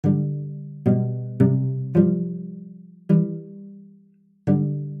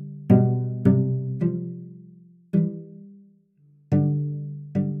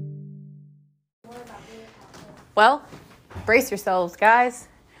Well, brace yourselves, guys.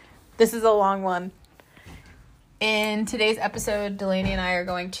 This is a long one. In today's episode, Delaney and I are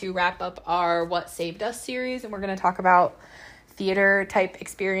going to wrap up our What Saved Us series, and we're going to talk about theater-type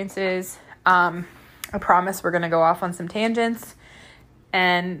experiences. I promise we're going to go off on some tangents.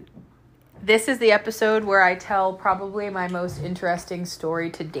 And this is the episode where I tell probably my most interesting story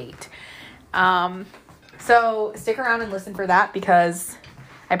to date. So stick around and listen for that because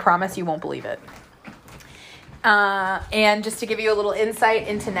I promise you won't believe it. And just to give you a little insight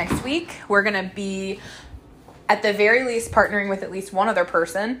into next week, we're going to be, at the very least, partnering with at least one other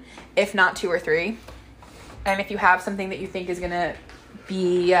person, if not two or three. And if you have something that you think is going to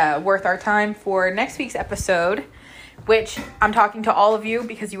be worth our time for next week's episode, which I'm talking to all of you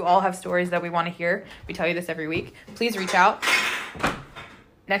because you all have stories that we want to hear. We tell you this every week. Please reach out.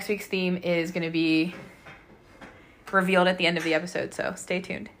 Next week's theme is going to be revealed at the end of the episode, so stay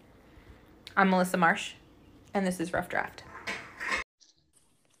tuned. I'm Melissa Marsh, and this is Rough Draft.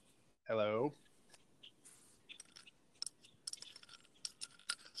 Hello.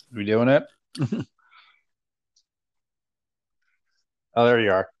 We doing it? Oh, there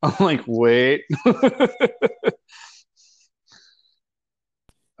you are. I'm like, wait.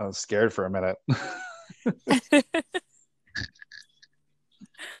 I was scared for a minute.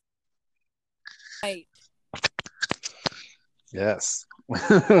 Right. Yes.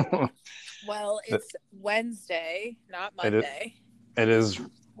 Well, it's Wednesday, not Monday. It is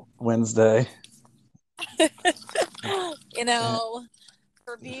Wednesday. You know,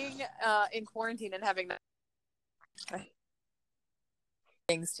 for being in quarantine and having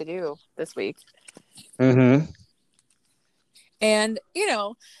things to do this week. Mm-hmm. And, you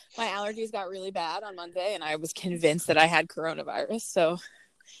know, my allergies got really bad on Monday, and I was convinced that I had coronavirus, so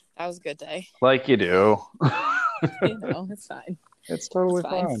that was a good day. Like you do. You know, it's fine. It's totally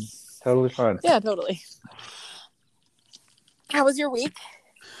fine. Totally fine. Yeah, totally. How was your week?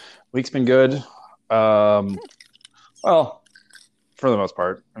 Week's been good. Well, for the most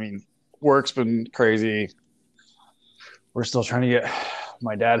part. I mean, work's been crazy. We're still trying to get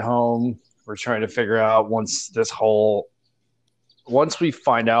my dad home. We're trying to figure out once we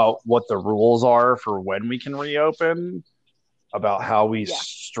find out what the rules are for when we can reopen, about how we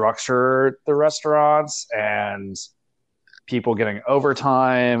structure the restaurants and people getting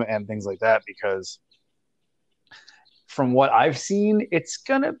overtime and things like that, because from what I've seen, it's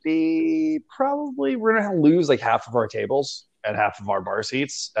going to be probably, we're going to lose like half of our tables and half of our bar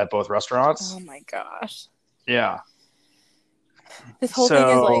seats at both restaurants. Oh my gosh. Yeah. This whole thing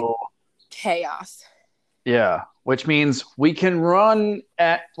is like chaos. Yeah. Which means we can run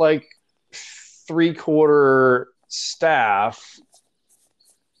at like 3/4 staff.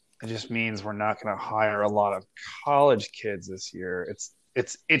 It just means we're not going to hire a lot of college kids this year.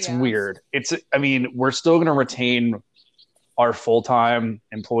 It's weird. We're still going to retain our full-time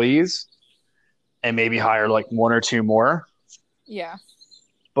employees and maybe hire like one or two more. Yeah.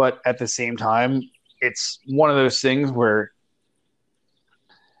 But at the same time, it's one of those things where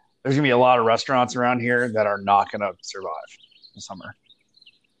there's going to be a lot of restaurants around here that are not going to survive in the summer.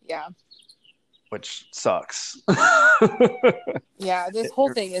 Yeah. Which sucks. Yeah, this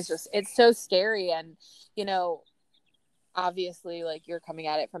whole thing is just, it's so scary. And, you know, obviously, like, you're coming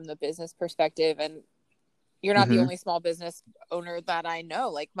at it from the business perspective, and you're not the only small business owner that I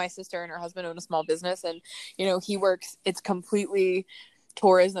know. Like, my sister and her husband own a small business, and, you know, it's completely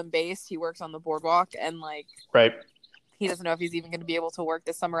tourism based. He works on the boardwalk, and, like, right. He doesn't know if he's even going to be able to work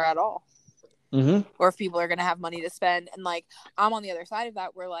this summer at all. Mm-hmm. Or if people are going to have money to spend. And like, I'm on the other side of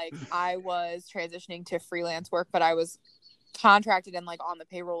that, where like I was transitioning to freelance work, but I was contracted and like on the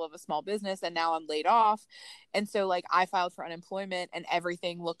payroll of a small business, and now I'm laid off. And so like I filed for unemployment, and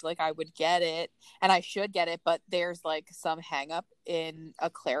everything looked like I would get it and I should get it, but there's like some hang up in a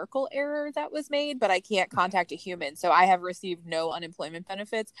clerical error that was made, but I can't contact a human. So I have received no unemployment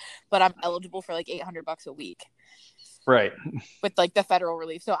benefits, but I'm eligible for like $800 a week. Right. With like the federal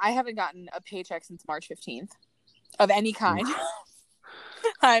relief. So I haven't gotten a paycheck since March 15th of any kind.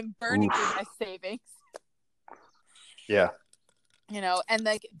 I'm burning through my savings. Yeah. You know, and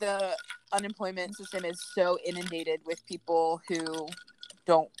like the unemployment system is so inundated with people who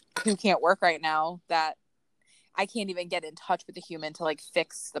can't work right now that I can't even get in touch with a human to like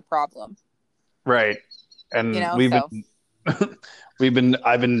fix the problem. Right. And you know,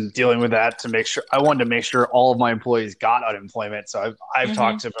 I've been dealing with that to make sure. I wanted to make sure all of my employees got unemployment. So I've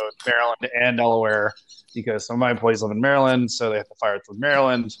talked to both Maryland and Delaware, because some of my employees live in Maryland, so they have to file through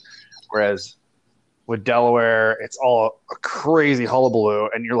Maryland. Whereas with Delaware, it's all a crazy hullabaloo,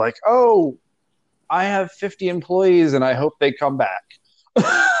 and you're like, oh, I have 50 employees, and I hope they come back.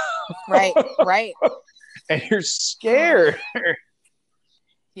 Right. and you're scared.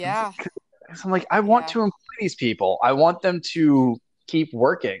 Yeah. So I'm like, I want to employ these people. I want them to keep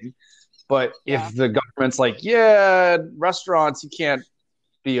working. But if the government's like, yeah, restaurants, you can't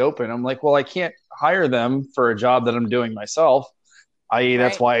be open. I'm like, well, I can't hire them for a job that I'm doing myself. I.e.,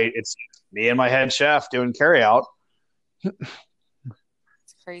 that's why it's me and my head chef doing carry out. It's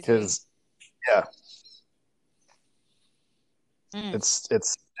crazy. Because,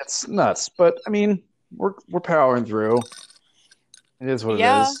 it's nuts. But I mean, we're powering through. It is what it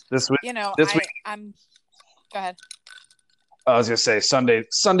is. This week, I'm. Go ahead. I was gonna say Sunday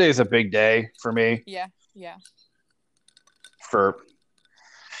is a big day for me. Yeah. For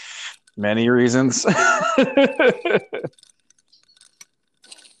many reasons.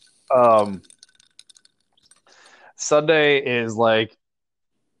 Sunday is like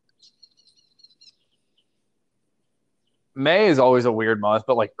May is always a weird month,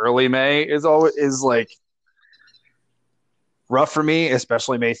 but like early May is like rough for me,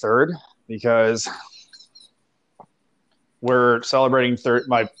 especially May 3rd, because we're celebrating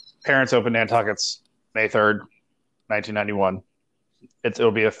my parents opened Nantucket's May 3rd, 1991.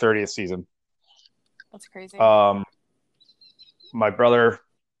 It'll be a 30th season. That's crazy. My brother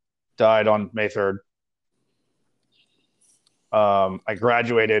died on May 3rd. I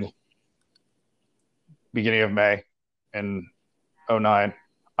graduated beginning of May in 2009.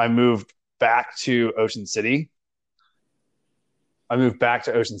 I moved back to Ocean City.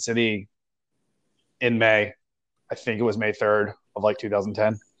 In May. I think it was May 3rd of like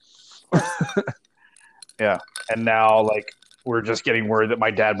 2010. Yeah. And now like we're just getting word that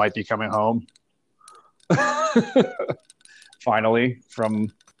my dad might be coming home. Finally,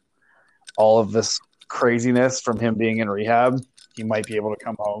 from all of this craziness from him being in rehab, he might be able to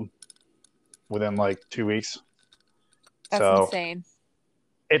come home within like 2 weeks. That's insane.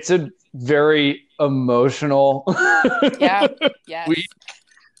 It's a very emotional week.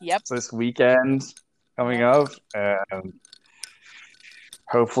 Yep. This weekend coming up, and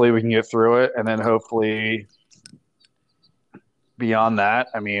hopefully we can get through it, and then hopefully beyond that,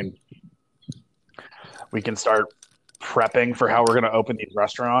 I mean, we can start prepping for how we're going to open these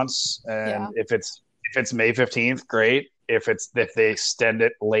restaurants. And if it's May 15th, great. If they extend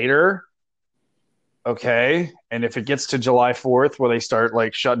it later, okay. And if it gets to July 4th, where they start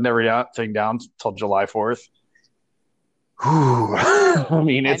like shutting everything down till July 4th, I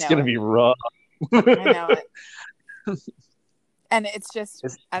mean, it's going to be rough. I know it. And it's just,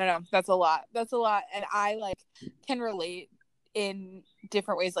 I don't know. That's a lot. And I like can relate in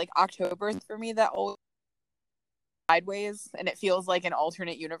different ways. Like October for me, that always sideways, and it feels like an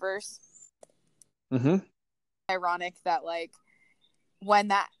alternate universe. Mm-hmm. Ironic that like when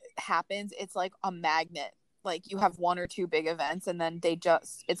that happens, it's like a magnet. Like you have one or two big events, and then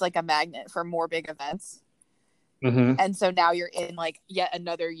it's like a magnet for more big events. Mm-hmm. And so now you're in like yet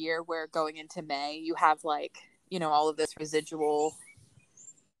another year where going into May, you have like, you know, all of this residual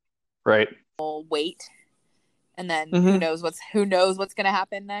weight. And then who knows what's going to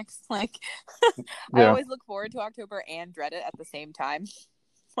happen next. Like I always look forward to October and dread it at the same time.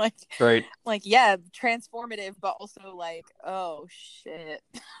 Like transformative, but also like, oh shit.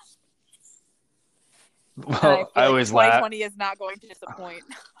 Well, I always laugh. 2020 is not going to disappoint.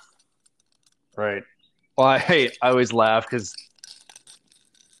 Right. Well, I always laugh because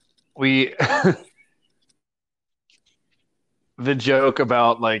the joke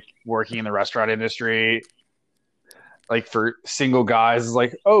about like working in the restaurant industry, like for single guys, is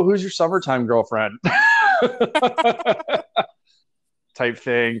like, oh, who's your summertime girlfriend? Type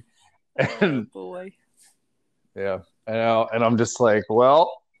thing. And, oh boy. Yeah, I know. And I'm just like,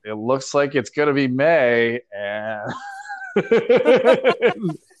 well, it looks like it's gonna be May, and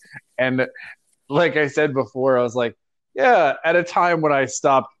and like I said before, I was like, yeah, at a time when I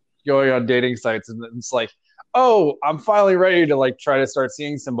stopped going on dating sites, and it's like, oh, I'm finally ready to like try to start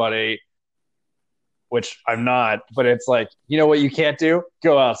seeing somebody, which I'm not, but it's like, you know what you can't do?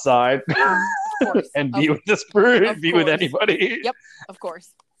 Go outside and be with this person, be with anybody. Yep, of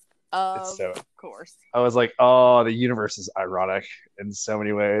course. Of course. I was like, oh, the universe is ironic in so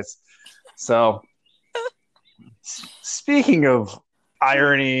many ways. So speaking of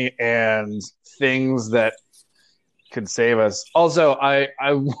irony and things that could save us. Also, I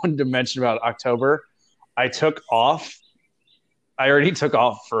wanted to mention about October. I already took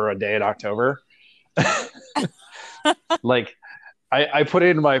off for a day in October. Like I put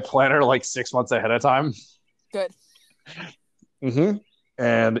it in my planner like 6 months ahead of time. Good. Mm-hmm.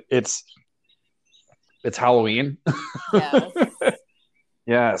 And it's Halloween. Yes.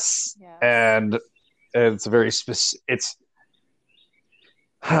 Yes. And it's very specific.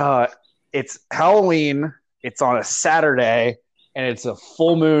 It's Halloween it's on a Saturday and it's a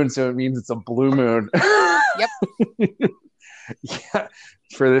full moon, so it means it's a blue moon. Yep. Yeah,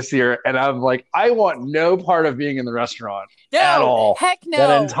 for this year. And I'm like, I want no part of being in the restaurant No, at all. heck no.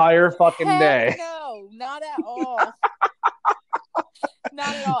 That entire fucking day. No, not at all.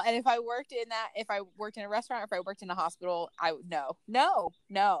 Not at all. And if I worked in a restaurant, or if I worked in a hospital, I would no.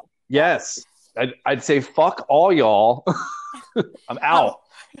 Yes. I'd say fuck all y'all. I'm out.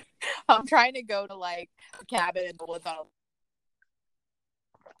 I'm trying to go to like a cabin in the woods on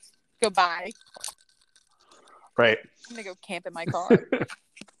goodbye. Right. I'm gonna go camp in my car.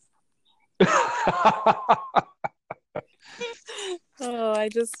 I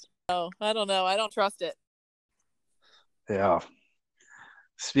don't know. I don't trust it. Yeah.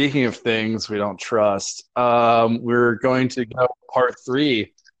 Speaking of things we don't trust, we're going to go part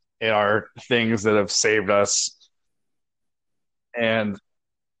 3 in our things that have saved us. And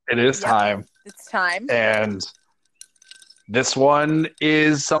it is time. It's time. And this one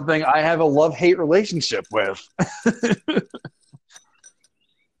is something I have a love-hate relationship with.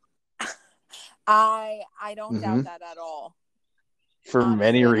 I don't doubt that at all. For Honestly,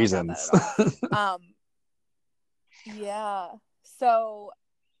 many I don't reasons. doubt that at all. Yeah. So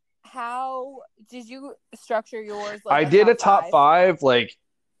how did you structure yours? Like I did a top 5 like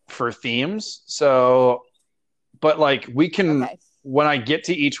for themes. So, but like we can, when I get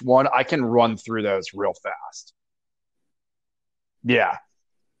to each one, I can run through those real fast. Yeah.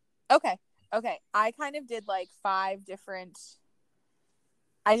 Okay. I kind of did like 5 different.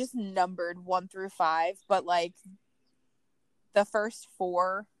 I just numbered 1 through 5, but like the first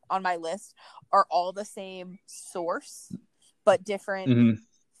 4 on my list are all the same source, but different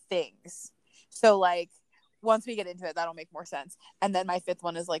things. So like once we get into it, that'll make more sense. And then my 5th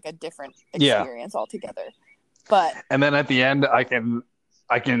one is like a different experience altogether. But and then at the end, I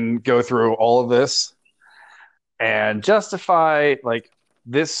can go through all of this and justify like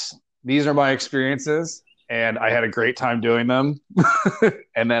this. These are my experiences, and I had a great time doing them.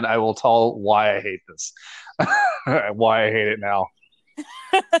 And then I will tell why I hate this, why I hate it now.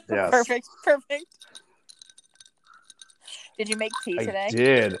 Yes. Perfect. Did you make tea today? I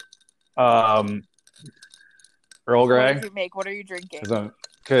did. Earl Grey. What did you make? What are you drinking?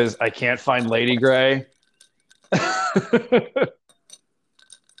 Because I can't find Lady Grey.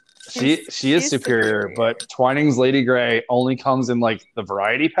 She is superior, but Twinings Lady Grey only comes in like the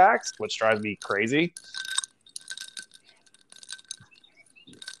variety packs, which drives me crazy.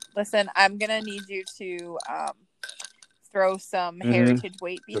 Listen, I'm gonna need you to throw some heritage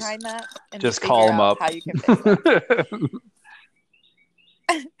weight behind that, and just call them up. How you can fix that.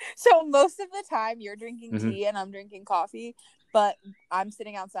 So most of the time you're drinking tea and I'm drinking coffee, but I'm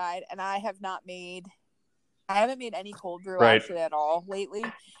sitting outside and I haven't made any cold brew actually at all lately.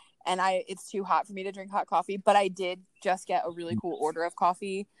 And it's too hot for me to drink hot coffee, but I did just get a really cool order of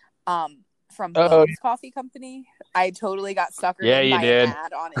coffee from Bones Coffee Company. I totally got suckered in by an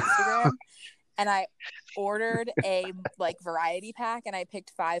ad on Instagram. And I ordered a like variety pack and I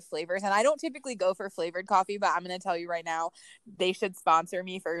picked 5 flavors. And I don't typically go for flavored coffee, but I'm going to tell you right now, they should sponsor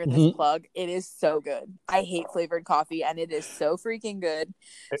me for this plug. It is so good. I hate flavored coffee and it is so freaking good.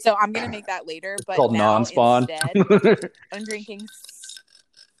 So I'm going to make that later. But called now non-spawn. Instead, I'm drinking.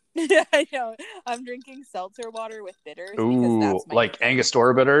 I know. I'm drinking seltzer water with bitters. Ooh, because that's like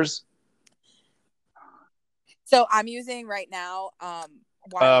Angostura bitters? So I'm using right now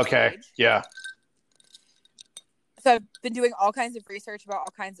Wine Sage. Yeah. So I've been doing all kinds of research about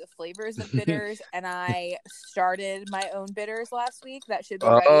all kinds of flavors of bitters, and I started my own bitters last week. That should be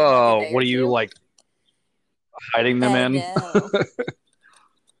ready in like a day what or are you two. like hiding them in?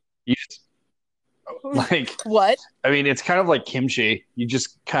 You just, like what? I mean, it's kind of like kimchi. You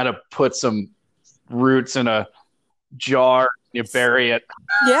just kind of put some roots in a jar, you bury it.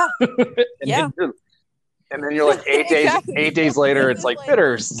 Yeah. And then you're like 8 days later, it's like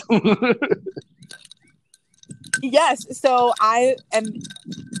bitters. Yes. So I'm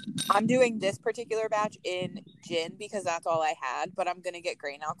doing this particular batch in gin because that's all I had, but I'm going to get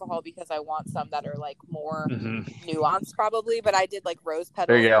grain alcohol because I want some that are like more nuanced probably, but I did like rose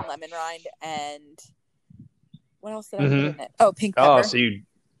petals and lemon rind and what else did I put in it? Oh, pink pepper. Oh, so you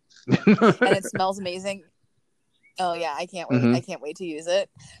and it smells amazing. Oh yeah, I can't wait. I can't wait to use it.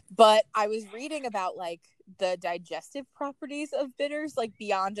 But I was reading about like the digestive properties of bitters, like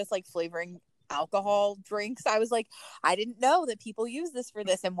beyond just like flavoring alcohol drinks. I was like, I didn't know that people use this for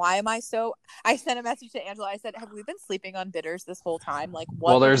this, and why am I so? I sent a message to Angela. I said, have we been sleeping on bitters this whole time? Like,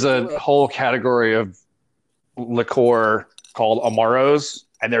 what? Well, there's a whole category of liqueur called Amaros,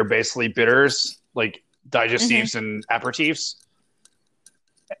 and they're basically bitters, like digestives and aperitifs.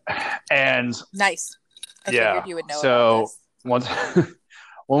 And nice. I Yeah. figured you would know about So this. once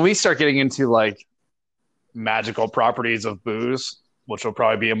when we start getting into like magical properties of booze, which will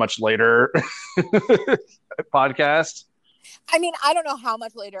probably be a much later podcast. I mean, I don't know how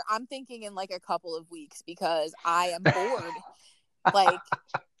much later. I'm thinking in like a couple of weeks because I am bored. Like,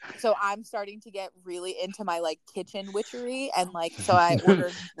 so I'm starting to get really into my like kitchen witchery, and like, so I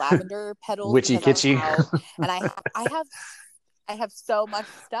ordered lavender petals Witchy because I was kitschy. out, and I have so much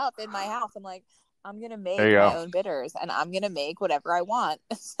stuff in my house. I'm like, I'm gonna There make you my go. own bitters, and I'm gonna make whatever I want.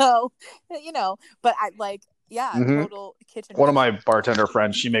 So, but I like, yeah, Mhm. total kitchen. One of witch. my bartender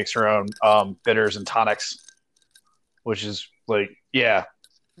friends, she makes her own bitters and tonics, which is like, yeah,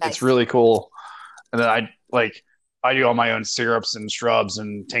 Nice. it's really cool. And then I do all my own syrups and shrubs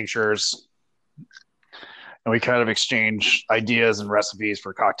and tinctures, and we kind of exchange ideas and recipes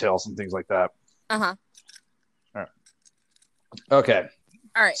for cocktails and things like that. Uh-huh. All right. Okay.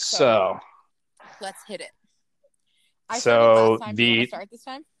 All right. So Let's hit it. I started last time. Do you want the to start this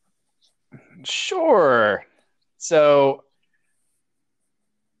time? sure. So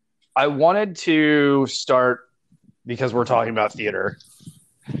I wanted to start because we're talking about theater.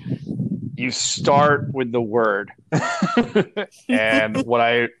 You start with the word, and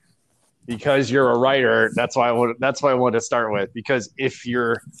because you're a writer, that's why I wanted to start with. Because if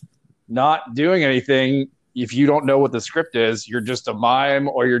you're not doing anything, if you don't know what the script is, you're just a mime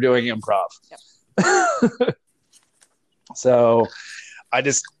or you're doing improv. Yep. So I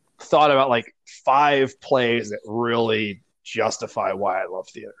just thought about like 5 plays that really justify why I love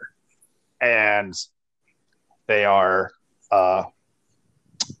theater. And they are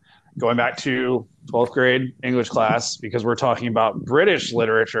going back to 12th grade English class, because we're talking about British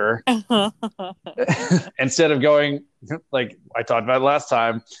literature. Instead of going, like I talked about last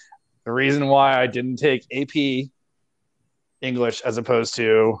time, the reason why I didn't take AP English as opposed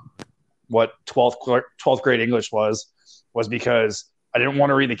to what 12th grade English was because I didn't want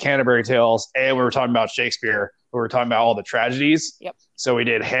to read the Canterbury Tales. And we were talking about Shakespeare. We were talking about all the tragedies. Yep. So we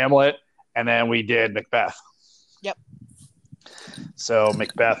did Hamlet, and then we did Macbeth. Yep. So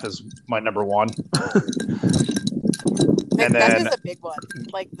Macbeth is my number 1. Macbeth is a big one.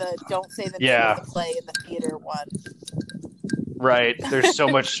 Like the don't say the name of the play in the theater one. Right. There's so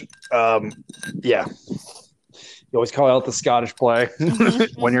much. Yeah. You always call out the Scottish play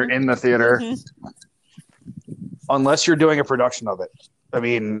when you're in the theater. Unless you're doing a production of it. I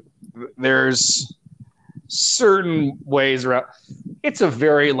mean, there's certain ways around. It's a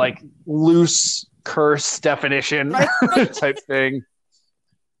very like loose curse definition type thing.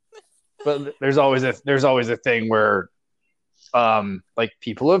 But there's always a thing where like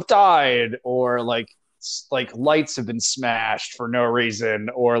people have died, or like lights have been smashed for no reason,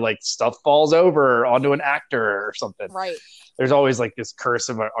 or like stuff falls over onto an actor or something. Right. There's always like this curse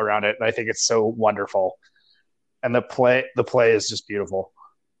around it, and I think it's so wonderful. And the play is just beautiful.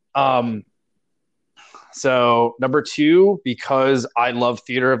 So number 2, because I love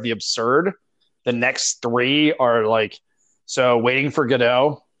theater of the absurd, the next 3 are like, so Waiting for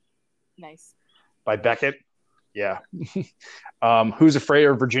Godot. Nice. By Beckett. Yeah. Who's Afraid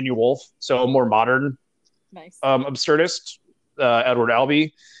of Virginia Woolf? So a more modern nice absurdist, Edward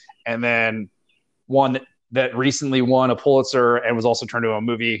Albee. And then one that recently won a Pulitzer and was also turned into a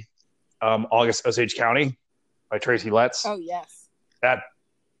movie, August Osage County by Tracy Letts. Oh, yes.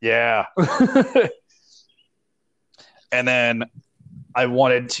 Yeah. And then I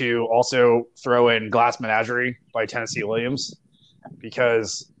wanted to also throw in Glass Menagerie by Tennessee Williams,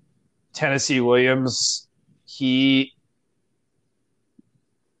 because Tennessee Williams, he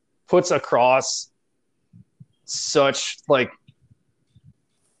puts across such like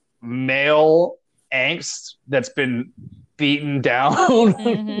male angst that's been beaten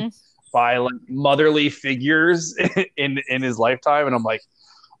down by like motherly figures in his lifetime, and I'm like,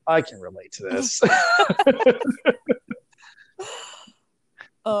 I can relate to this.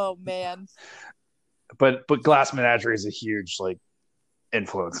 Oh man. But Glass Menagerie is a huge like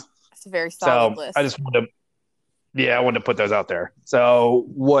influence. It's a very solid list. I just wanted to put those out there. So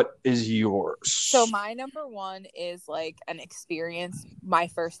what is yours? So my number 1 is like an experience, my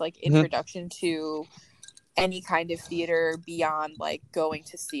first like introduction to any kind of theater beyond like going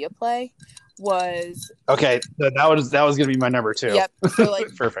to see a play was okay. That was going to be my number 2. Yep. So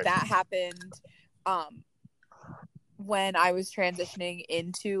like perfect. That happened when I was transitioning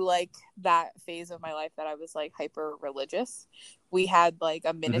into like that phase of my life that I was like hyper religious. We had like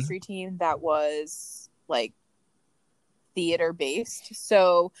a ministry team that was like theater based.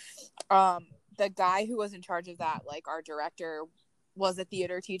 So the guy who was in charge of that, like our director, was a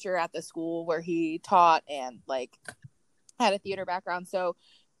theater teacher at the school where he taught and like had a theater background. So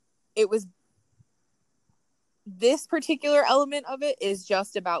it was this particular element of it is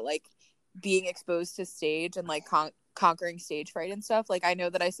just about like being exposed to stage and like conquering stage fright and stuff. Like I know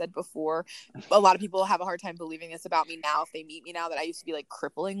that I said before, a lot of people have a hard time believing this about me now if they meet me now, that I used to be like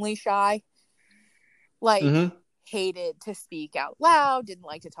cripplingly shy. Like hated to speak out loud, didn't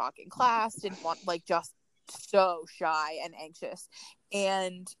like to talk in class, didn't want, like, just so shy and anxious.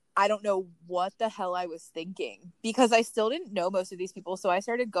 And I don't know what the hell I was thinking, because I still didn't know most of these people. So I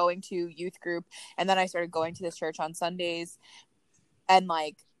started going to youth group, and then I started going to this church on Sundays, and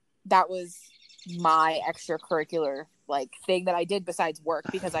like that was my extracurricular like thing that I did besides work,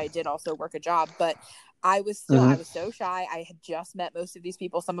 because I did also work a job. But I was so shy. I had just met most of these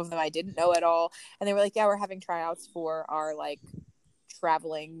people. Some of them I didn't know at all. And they were like, yeah, we're having tryouts for our like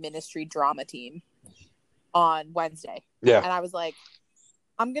traveling ministry drama team on Wednesday. Yeah. And I was like,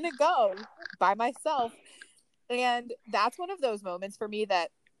 I'm going to go by myself. And that's one of those moments for me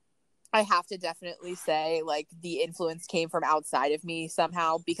that I have to definitely say, like, the influence came from outside of me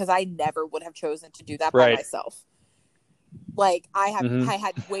somehow, because I never would have chosen to do that by myself. Like, I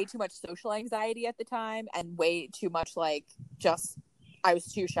had way too much social anxiety at the time, and way too much, like, just, I was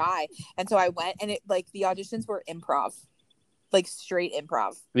too shy. And so I went, and it, like, the auditions were improv, like, straight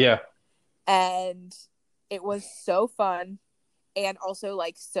improv. Yeah. And it was so fun, and also,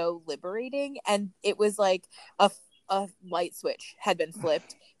 like, so liberating. And it was, like, a light switch had been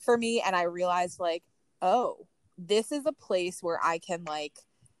flipped for me, and I realized, like, oh, this is a place where I can, like,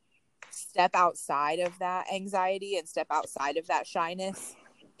 step outside of that anxiety and step outside of that shyness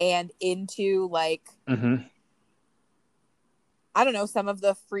and into, like, I don't know, some of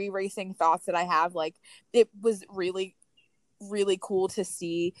the free racing thoughts that I have. Like, it was really, really cool to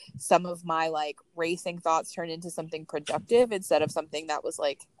see some of my, like, racing thoughts turn into something productive instead of something that was,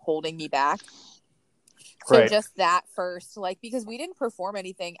 like, holding me back. So just that first, like, because we didn't perform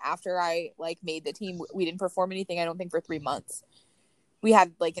anything after I, like, made the team. We didn't perform anything, I don't think, for 3 months. We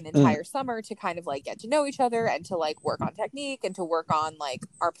had, like, an entire summer to kind of, like, get to know each other and to, like, work on technique and to work on, like,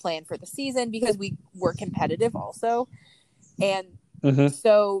 our plan for the season, because we were competitive also. And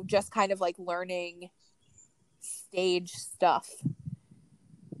so just kind of, like, learning stage stuff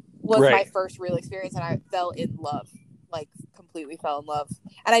was my first real experience, and I fell in love. Like, completely fell in love.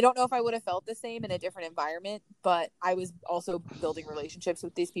 And I don't know if I would have felt the same in a different environment, but I was also building relationships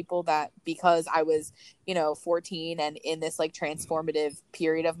with these people that, because I was, 14 and in this, like, transformative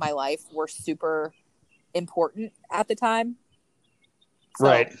period of my life, were super important at the time.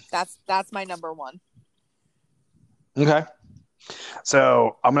 So that's my number one. Okay.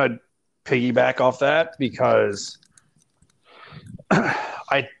 So I'm going to piggyback off that, because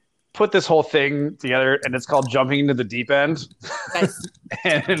I put this whole thing together, and it's called Jumping into the Deep End. Nice.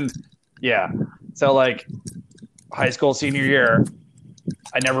 And yeah, so, like, high school senior year,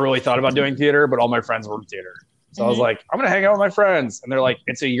 I never really thought about doing theater, but all my friends were in theater. So I was like, I'm going to hang out with my friends. And they're like,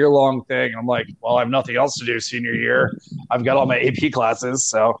 it's a year-long thing. And I'm like, well, I have nothing else to do senior year. I've got all my AP classes,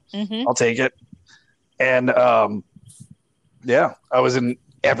 so I'll take it. And yeah, I was in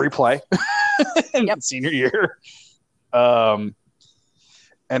every play in senior year.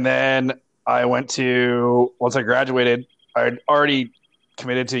 And then I went to, once I graduated, I had already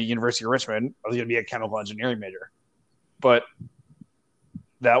committed to University of Richmond. I was going to be a chemical engineering major. But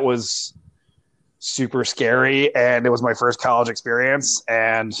that was super scary, and it was my first college experience.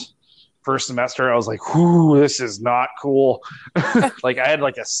 And first semester, I was like, whoo, this is not cool. Like, I had,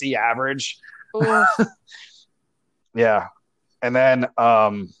 like, a C average. Yeah. And then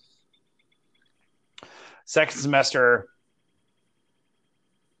second semester,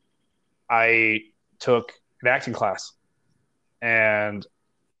 I took an acting class, and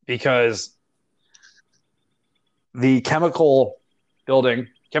because the chemistry building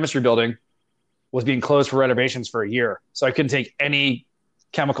was being closed for renovations for a year, so I couldn't take any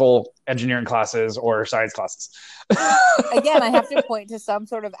chemical engineering classes or science classes. Again, I have to point to some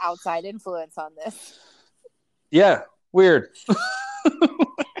sort of outside influence on this. Yeah, weird.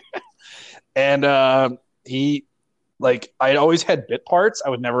 And he, like, I'd always had bit parts. I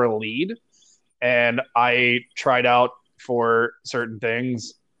would never lead. And I tried out for certain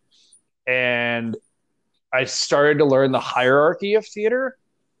things. And I started to learn the hierarchy of theater.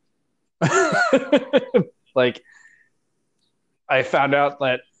 Like, I found out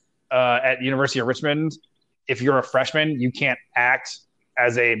that at University of Richmond, if you're a freshman, you can't act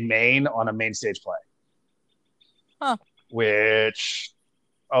as a main on a main stage play. Which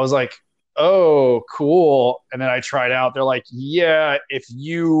I was like, oh, cool. And then I tried out. They're like, yeah, if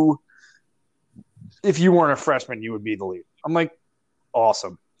you weren't a freshman, you would be the lead. I'm like,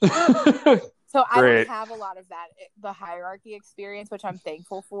 awesome. So I Great. don't have a lot of that, the hierarchy experience, which I'm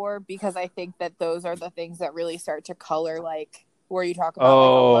thankful for, because I think that those are the things that really start to color, like, where you talk about like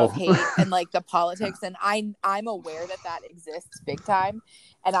a love hate and like the politics. And I'm aware that that exists big time,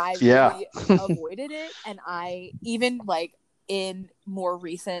 and I really avoided it. And I even like in more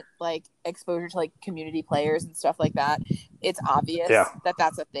recent like exposure to like community players and stuff like that, it's obvious that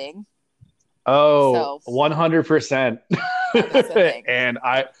that's a thing. Oh, 100%. That's a thing. And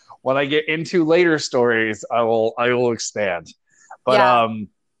when I get into later stories, I will expand. But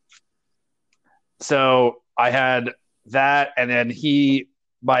so I had that, and then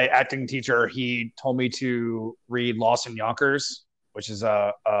my acting teacher, he told me to read Lost in Yonkers, which is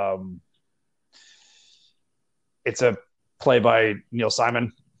it's a play by Neil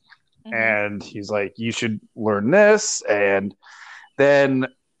Simon. Mm-hmm. And he's like, you should learn this. And then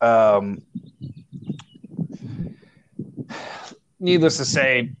needless to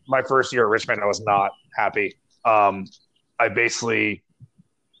say, my first year at Richmond, I was not happy. I basically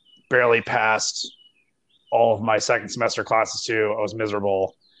barely passed all of my second semester classes too. I was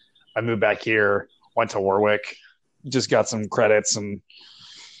miserable. I moved back here, went to Warwick, just got some credits and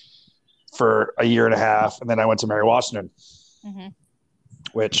for a year and a half. And then I went to Mary Washington,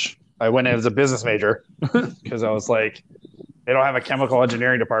 which I went in as a business major because I was like, they don't have a chemical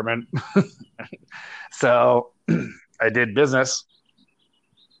engineering department. So I did business.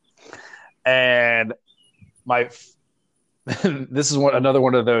 And this is another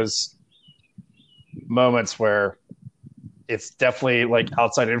one of those moments where it's definitely like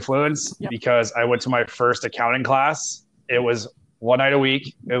outside influence because I went to my first accounting class. It was one night a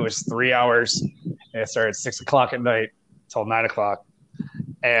week. It was 3 hours. And it started at 6 o'clock at night till 9 o'clock.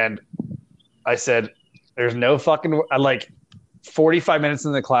 And I said, there's no fucking, like 45 minutes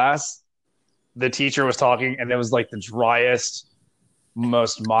in the class, the teacher was talking and it was like the driest,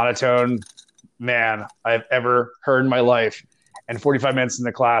 most monotone man I've ever heard in my life. And 45 minutes in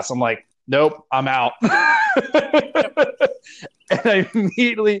the class, I'm like, nope, I'm out. And I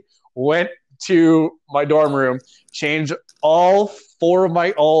immediately went to my dorm room, changed all 5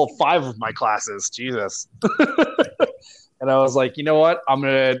 of my classes. Jesus. And I was like, you know what? I'm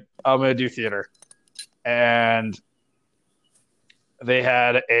gonna do theater. And they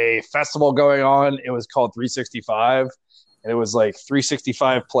had a festival going on. It was called 365. And it was like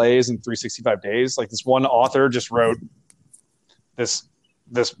 365 plays in 365 days. Like this one author just wrote this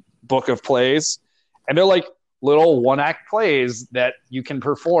book of plays. And they're like little one-act plays that you can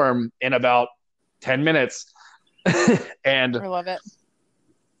perform in about 10 minutes. And I love it.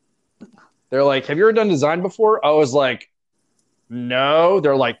 They're like, have you ever done design before? I was like, no.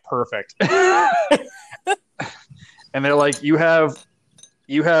 They're like, perfect. And they're like, you have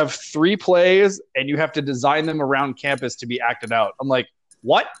 3 plays and you have to design them around campus to be acted out. I'm like,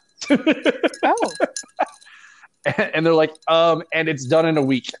 what? Oh. And they're like, and it's done in a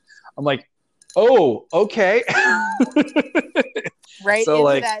week. I'm like, oh, okay. Right so, into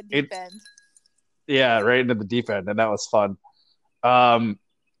like, that deep end. Yeah, right into the deep end. And that was fun.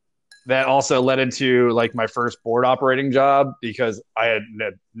 That also led into like my first board operating job because I had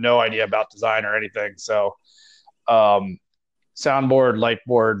no idea about design or anything. So soundboard, light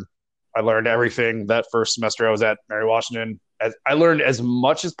board, I learned everything that first semester I was at Mary Washington. I learned as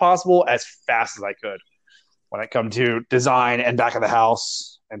much as possible as fast as I could when it come to design and back of the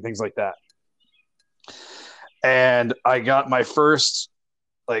house and things like that. And I got my first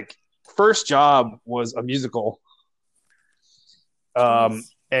job was a musical. And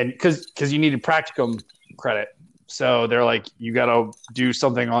because you needed practicum credit. So they're like, you got to do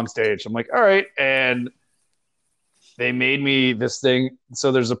something on stage. I'm like, all right. And they made me this thing.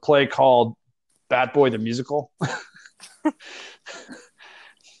 So there's a play called Bat Boy the Musical.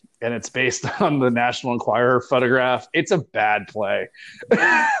 And it's based on the National Enquirer photograph. It's a bad play.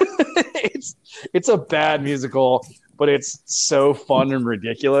 It's a bad musical, but it's so fun and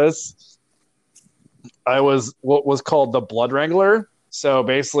ridiculous. I was what was called the Blood Wrangler. So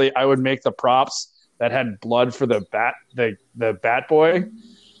basically, I would make the props that had blood for the Bat Boy,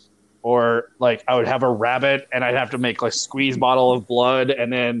 or like I would have a rabbit and I'd have to make like a squeeze bottle of blood,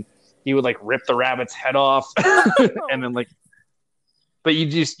 and then he would like rip the rabbit's head off, and then like. But you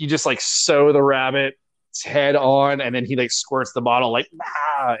just like sew the rabbit's head on, and then he like squirts the bottle like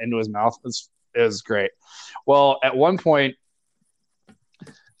into his mouth. It was great. Well, at one point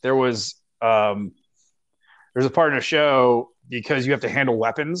there was there's a part in a show because you have to handle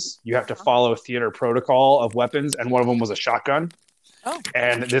weapons. You have to follow theater protocol of weapons, and one of them was a shotgun. Oh.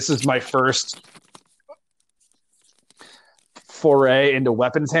 And this is my first foray into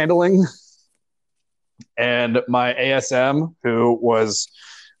weapons handling. And my ASM, who was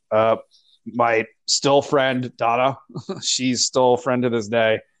my still friend Donna, she's still a friend to this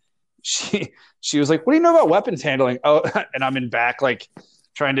day. She was like, "What do you know about weapons handling?" Oh, and I'm in back like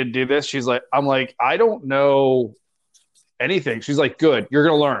trying to do this. She's like, I'm like, I don't know anything. She's like, good, you're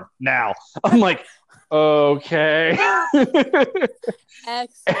gonna learn now. I'm like, okay.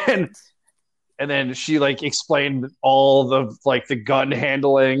 Excellent. And then she like explained all the like the gun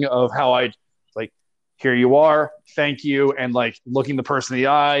handling of how I like, here you are, thank you, and like looking the person in the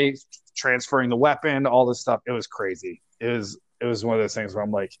eye, transferring the weapon, all this stuff. It was crazy. It was one of those things where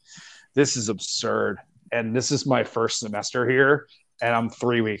I'm like, this is absurd. And this is my first semester here, and I'm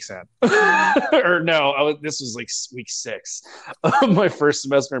 3 weeks in. Or no, this was like week 6 of my first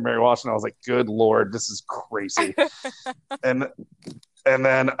semester in Mary Washington. I was like, good Lord, this is crazy. and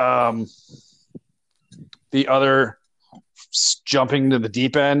then the other jumping to the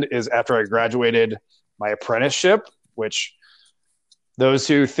deep end is after I graduated my apprenticeship, which those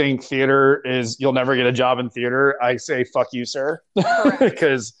who think theater is you'll never get a job in theater, I say fuck you, sir.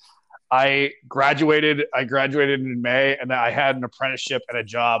 Because I graduated in May, and then I had an apprenticeship and a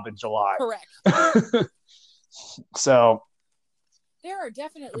job in July. Correct. So there are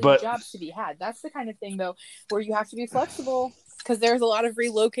definitely jobs to be had. That's the kind of thing, though, where you have to be flexible because there's a lot of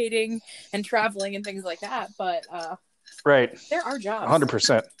relocating and traveling and things like that. But right, there are jobs.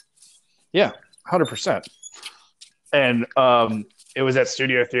 100%. Yeah, 100%. And it was at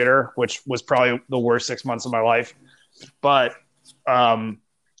Studio Theater, which was probably the worst 6 months of my life. But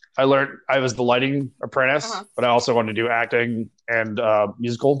I learned I was the lighting apprentice, but I also wanted to do acting and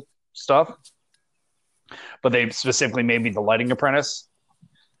musical stuff. But they specifically made me the lighting apprentice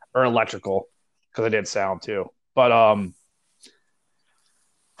or electrical because I did sound too. But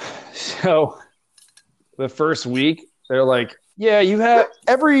so the first week they're like, yeah, you have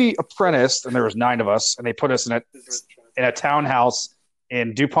every apprentice, and there was 9 of us, and they put us in a townhouse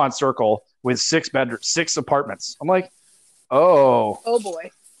in DuPont Circle with 6 apartments. I'm like, oh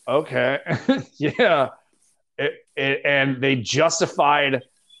boy. Okay. Yeah. And they justified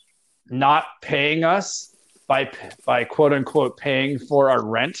not paying us by quote unquote paying for our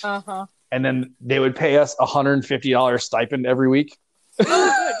rent. And then they would pay us $150 stipend every week. Oh,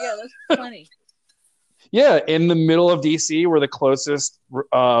 good. Yeah, that's funny. Yeah, in the middle of DC, where the closest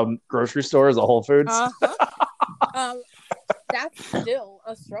grocery store is a Whole Foods. That's still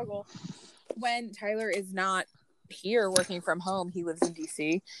a struggle. When Tyler is not here working from home, he lives in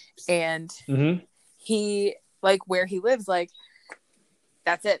DC, and he like where he lives, like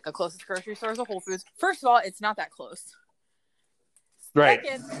that's it. The closest grocery store is a Whole Foods. First of all, it's not that close. Right.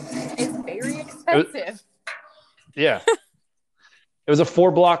 Second, it's very expensive. Yeah. It was a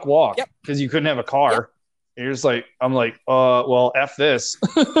 4-block walk because Yep. you couldn't have a car. Yep. You're just like, I'm like, well, F this.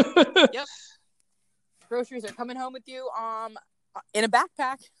 Yep. Groceries are coming home with you in a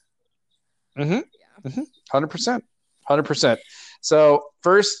backpack. Yeah. 100%. So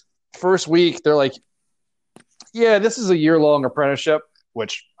first week, they're like, yeah, this is a year-long apprenticeship,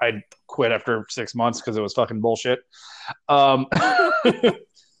 which I quit after 6 months because it was fucking bullshit.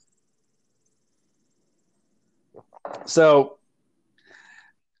 So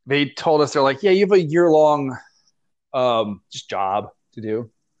they told us, they're like, yeah, you have a year-long just job to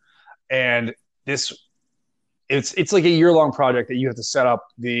do. And it's like a year-long project that you have to set up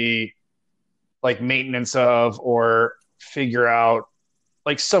the like maintenance of or figure out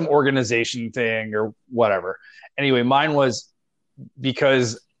like some organization thing or whatever. Anyway, mine was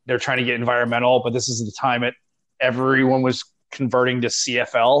because they're trying to get environmental, but this is the time everyone was converting to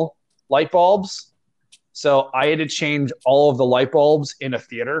CFL light bulbs. So I had to change all of the light bulbs in a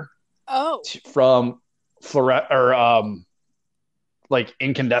theater from fluorescent or like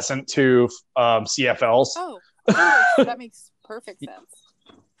incandescent to CFLs. Oh, that makes perfect sense.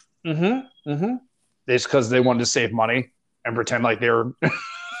 It's because they wanted to save money and pretend like they were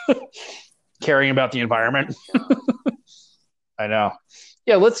caring about the environment. I know.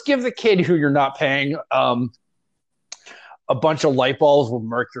 Yeah, let's give the kid who you're not paying a bunch of light bulbs with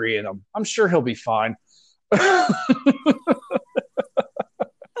mercury in them. I'm sure he'll be fine.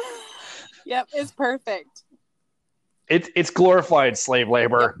 Yep, it's perfect. It's glorified slave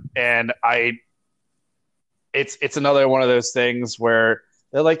labor, and it's another one of those things where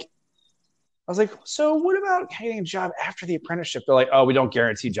they're like, I was like, so what about getting a job after the apprenticeship? They're like, oh, we don't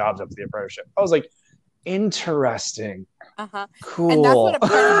guarantee jobs after the apprenticeship. I was like, interesting. Cool. And that's what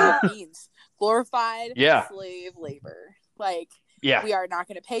apprenticeship means. Glorified slave labor. Like, we are not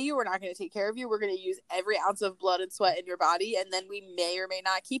going to pay you. We're not going to take care of you. We're going to use every ounce of blood and sweat in your body. And then we may or may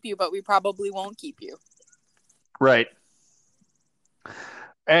not keep you, but we probably won't keep you. Right.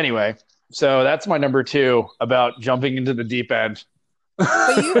 Anyway, so that's my number 2 about jumping into the deep end.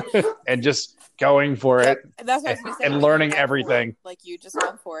 and just going for it. That's what I was gonna say. And learning everything. Like you just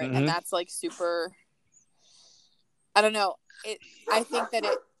went for it, Mhm. and that's like super. I don't know. I think that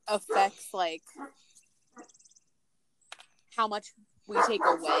it affects like how much we take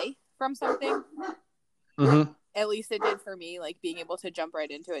away from something. Mm-hmm. At least it did for me. Like being able to jump right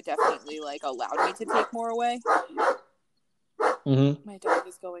into it definitely like allowed me to take more away. Mm-hmm. My dog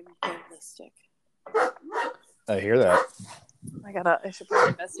is going ballistic. I hear that. I should probably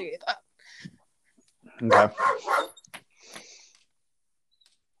investigate that. Okay.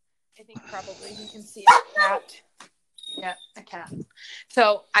 I think probably you can see a cat. Yeah, a cat.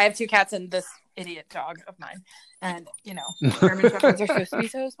 So I have 2 cats and this idiot dog of mine. And, you know, German Shepherds are supposed to be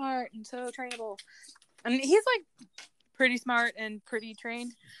so smart and so trainable. And he's like pretty smart and pretty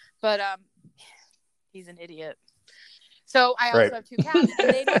trained, but he's an idiot. So I also have 2 cats and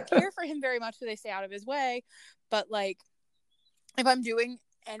they don't care for him very much, so they stay out of his way. But like if I'm doing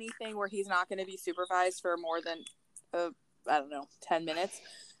anything where he's not going to be supervised for more than 10 minutes,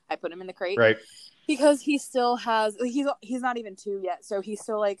 I put him in the crate. Right. Because he still has he's not even 2 yet, so he's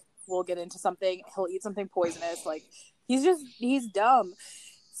still like we'll get into something, he'll eat something poisonous, like he's dumb.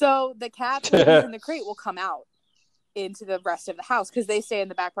 So the cat when he's in the crate will come out into the rest of the house because they stay in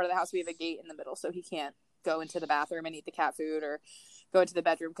the back part of the house. We have a gate in the middle, so he can't go into the bathroom and eat the cat food or go into the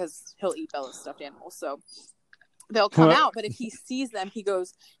bedroom because he'll eat Bella's stuffed animals. So they'll come out, but if he sees them, he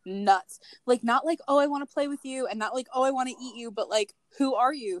goes nuts. Like not like, oh, I want to play with you, and not like, oh, I want to eat you, but like, who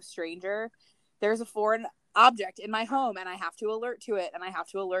are you, stranger? There's a foreign object in my home and I have to alert to it, and I have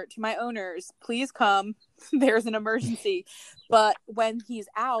to alert to my owners. Please come. There's an emergency. But when he's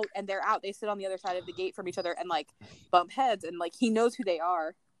out and they're out, they sit on the other side of the gate from each other and like bump heads, and like he knows who they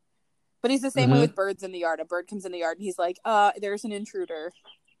are. But he's the same way with birds in the yard. A bird comes in the yard and he's like, there's an intruder.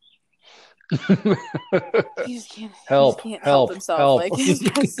 He just can't help himself. Like he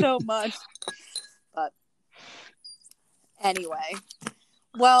does so much. But anyway.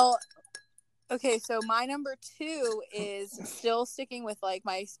 Well, okay, so my number 2 is still sticking with like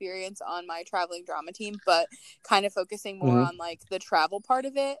my experience on my traveling drama team, but kind of focusing more on like the travel part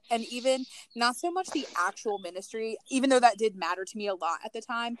of it, and even not so much the actual ministry, even though that did matter to me a lot at the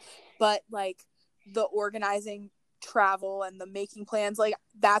time, but like the organizing travel and the making plans. Like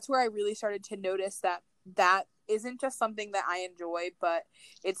that's where I really started to notice that isn't just something that I enjoy, but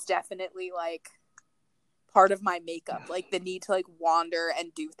it's definitely like part of my makeup, like the need to like wander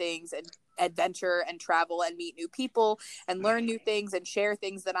and do things and adventure and travel and meet new people and learn new things and share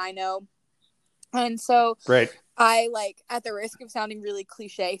things that I know. And so I, like, at the risk of sounding really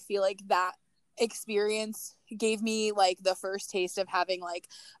cliche, feel like that experience gave me like the first taste of having like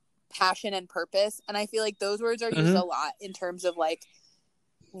passion and purpose. And I feel like those words are used a lot in terms of like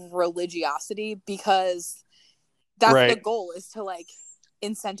religiosity, because that's the goal, is to like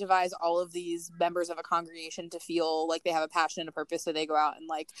incentivize all of these members of a congregation to feel like they have a passion and a purpose, so they go out and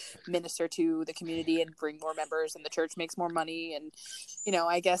like minister to the community and bring more members, and the church makes more money, and you know,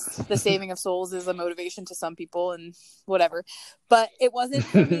 I guess the saving of souls is a motivation to some people and whatever. But it wasn't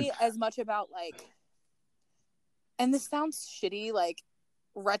for me as much about like, and this sounds shitty like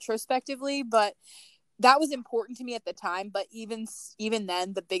retrospectively, but that was important to me at the time. But even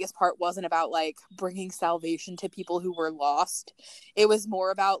then, the biggest part wasn't about like bringing salvation to people who were lost. It was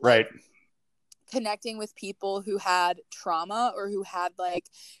more about like connecting with people who had trauma or who had like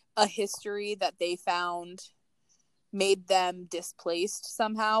a history that they found made them displaced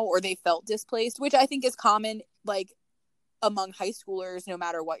somehow, or they felt displaced, which I think is common like among high schoolers, no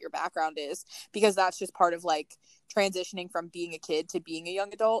matter what your background is, because that's just part of like transitioning from being a kid to being a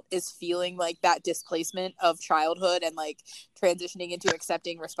young adult, is feeling like that displacement of childhood and like transitioning into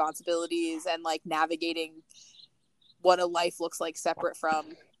accepting responsibilities and like navigating what a life looks like separate from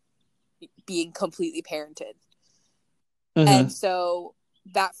being completely parented. And so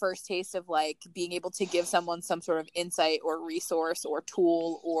that first taste of like being able to give someone some sort of insight or resource or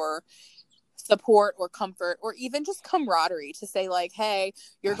tool or support or comfort or even just camaraderie to say like, hey,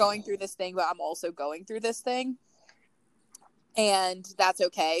 you're going through this thing, but I'm also going through this thing, and that's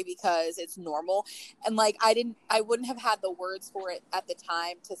okay because it's normal. And like I wouldn't have had the words for it at the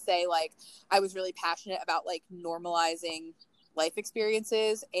time to say like I was really passionate about like normalizing life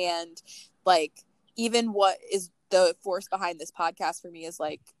experiences. And like even what is the force behind this podcast for me is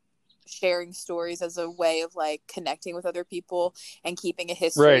like sharing stories as a way of like connecting with other people and keeping a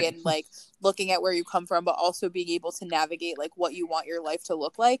history and like looking at where you come from, but also being able to navigate like what you want your life to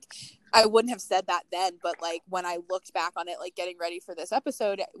look like. I wouldn't have said that then, but like when I looked back on it, like getting ready for this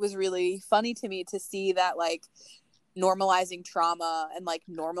episode, it was really funny to me to see that like normalizing trauma and like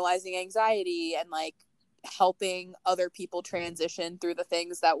normalizing anxiety and like helping other people transition through the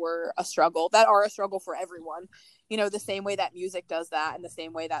things that are a struggle for everyone. You know, the same way that music does that and the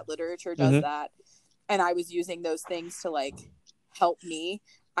same way that literature does that. And I was using those things to like help me.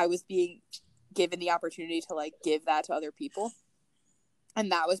 I was being given the opportunity to like give that to other people.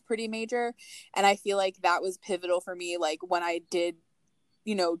 And that was pretty major. And I feel like that was pivotal for me. Like when I did,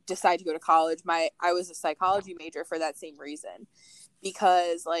 you know, decide to go to college, I was a psychology major for that same reason,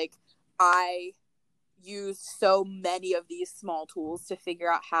 because like I used so many of these small tools to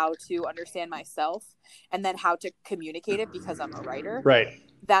figure out how to understand myself and then how to communicate it, because I'm a writer, right,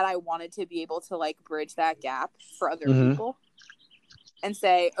 that I wanted to be able to like bridge that gap for other people and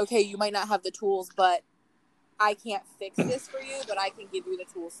say, okay, you might not have the tools, but I can't fix this for you, but I can give you the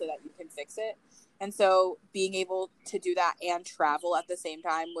tools so that you can fix it. And so being able to do that and travel at the same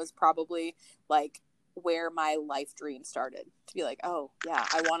time was probably like where my life dream started, to be like, oh yeah,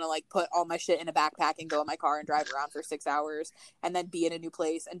 I want to like put all my shit in a backpack and go in my car and drive around for 6 hours and then be in a new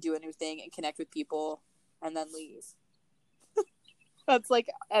place and do a new thing and connect with people and then leave. That's like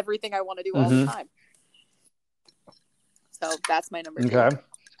everything I want to do all the time. So that's my number 2. Okay.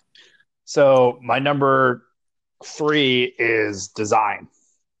 So my number 3 is design.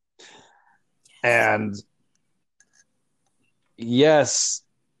 And yes,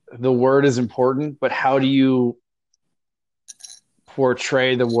 the word is important, but how do you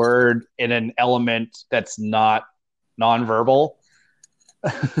portray the word in an element that's not nonverbal?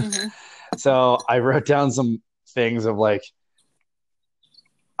 So I wrote down some things of like,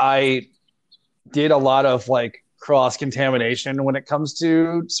 I did a lot of like cross-contamination when it comes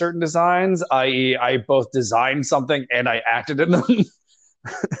to certain designs, i.e. I both designed something and I acted in them.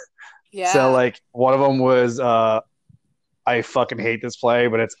 Yeah. So like one of them was I fucking hate this play,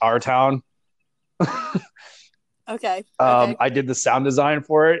 but it's Our Town. Okay. I did the sound design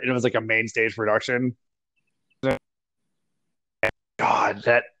for it, and it was like a main stage production. God,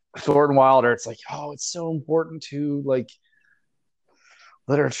 that Thornton Wilder, it's like, oh, it's so important to like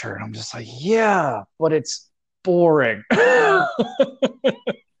literature. And I'm just like, yeah, but it's boring.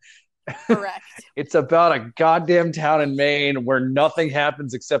 Correct. It's about a goddamn town in Maine where nothing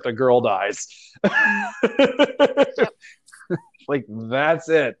happens except a girl dies. Yep. Like that's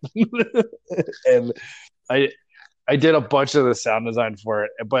it. And I did a bunch of the sound design for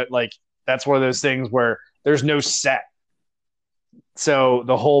it, but like that's one of those things where there's no set. So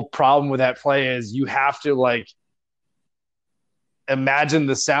the whole problem with that play is you have to like imagine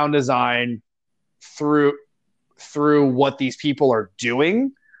the sound design through what these people are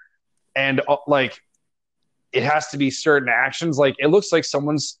doing, and like it has to be certain actions. Like it looks like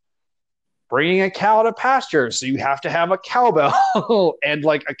someone's bringing a cow to pasture, so you have to have a cowbell and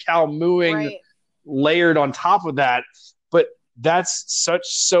like a cow mooing layered on top of that. But that's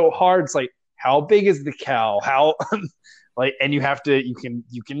so hard. It's like, how big is the cow? How like, and you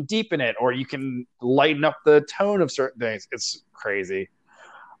can deepen it, or you can lighten up the tone of certain things. It's crazy.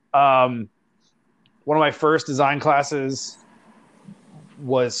 One of my first design classes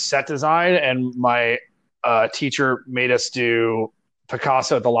was set design, and my teacher made us do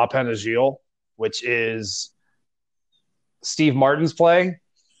Picasso at the La Peine Agile, which is Steve Martin's play,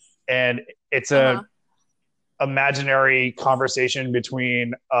 and it's a imaginary conversation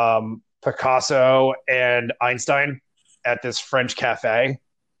between Picasso and Einstein at this French cafe,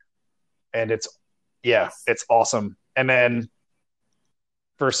 and it's awesome. And then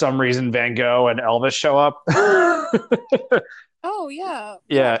for some reason Van Gogh and Elvis show up. Oh yeah.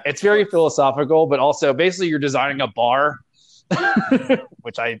 Yeah, it's very philosophical, but also basically you're designing a bar,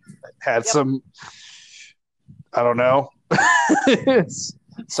 which I had some, I don't know,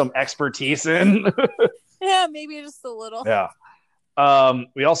 some expertise in. Yeah, maybe just a little. Yeah.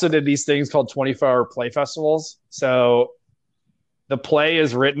 We also did these things called 24-hour play festivals. So the play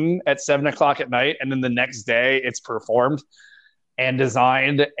is written at 7:00 at night, and then the next day it's performed and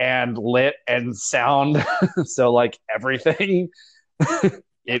designed and lit and sound. So like everything,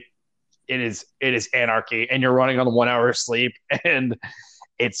 it is anarchy, and you're running on 1 hour sleep, and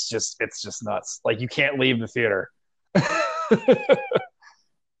it's just nuts. Like you can't leave the theater.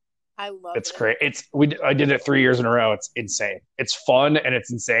 I love it's great. I did it 3 years in a row. It's insane. It's fun and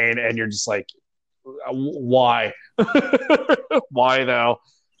it's insane, and you're just like, why? Why though?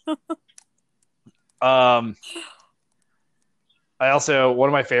 I also, one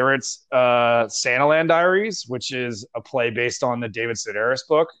of my favorites, Santaland Diaries, which is a play based on the David Sedaris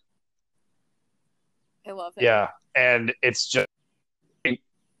book. I love it. Yeah, and it's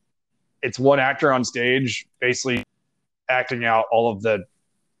one actor on stage basically acting out all of the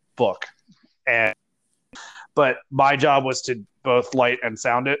book, but my job was to both light and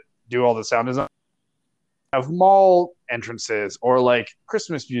sound it, do all the sound design. have mall entrances or like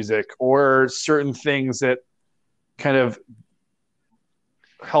Christmas music or certain things that kind of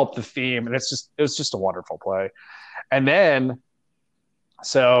help the theme. And it was just a wonderful play. And then,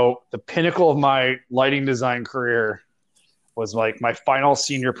 so the pinnacle of my lighting design career was like my final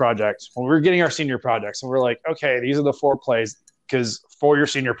senior project. When we were getting our senior projects, and we're like, okay, these are the 4 plays, because for your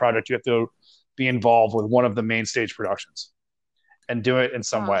senior project, you have to be involved with one of the main stage productions and do it in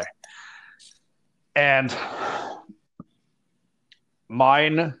some way. And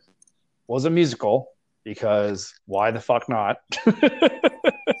mine was a musical, because why the fuck not?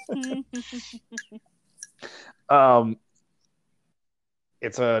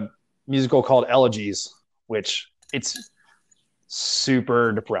 It's a musical called Elegies, which it's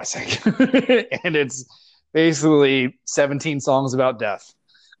super depressing. And it's basically 17 songs about death.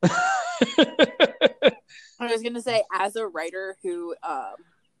 I was going to say, as a writer who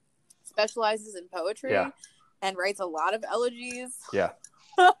specializes in poetry and writes a lot of elegies. Yeah.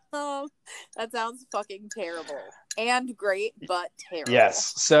 That sounds fucking terrible. And great, but terrible.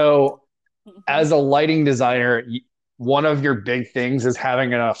 Yes. So as a lighting designer, one of your big things is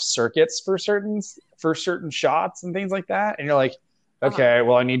having enough circuits for certain shots and things like that. And you're like, okay,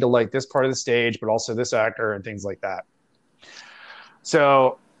 well, I need to light this part of the stage, but also this actor and things like that.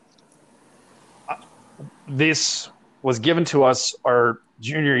 So this was given to us our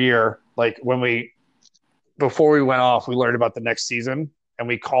junior year. Like before we went off, we learned about the next season and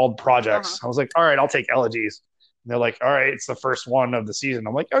we called projects. I was like, all right, I'll take Elegies. And they're like, all right, it's the first one of the season.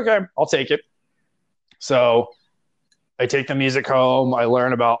 I'm like, okay, I'll take it. So I take the music home. I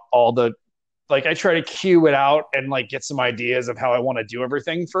learn about all the, like, I try to cue it out and like get some ideas of how I want to do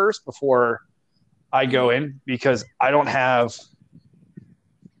everything first before I go in, because I don't have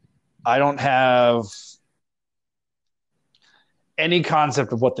any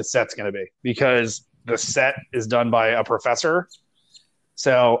concept of what the set's going to be, because the set is done by a professor.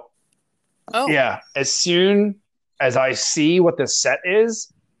 So yeah, as soon as I see what the set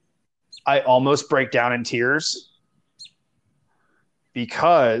is, I almost break down in tears,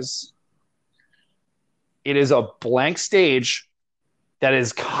 because it is a blank stage that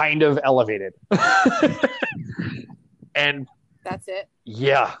is kind of elevated. And that's it.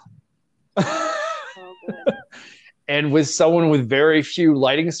 Yeah. Oh, good. And with someone with very few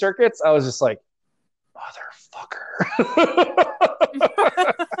lighting circuits, I was just like, motherfucker.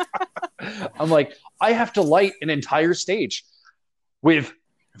 I'm like, I have to light an entire stage with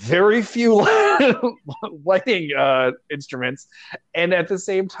very few lighting instruments, and at the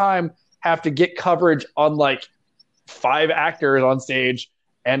same time have to get coverage on like 5 actors on stage,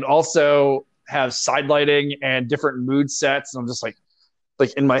 and also have side lighting and different mood sets. And I'm just like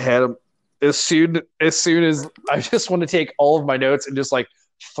in my head, as soon as I just want to take all of my notes and just like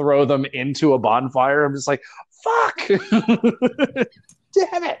throw them into a bonfire, I'm just like, fuck.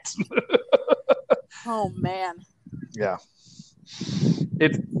 Damn it. Oh man. Yeah.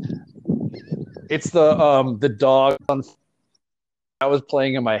 It's the dog I was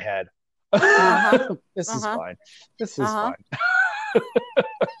playing in my head. This is fine. This is fine.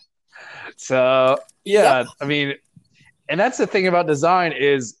 So yeah, I mean, and that's the thing about design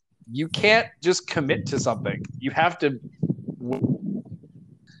is you can't just commit to something. You have to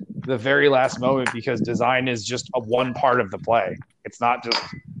the very last moment, because design is just a one part of the play. It's not just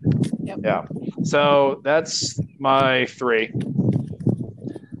yeah. So that's my 3.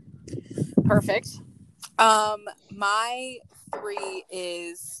 Perfect. My 3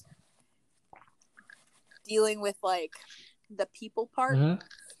 is dealing with like the people part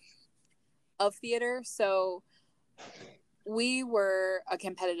of theater. So we were a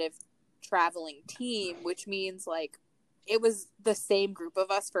competitive traveling team, which means like it was the same group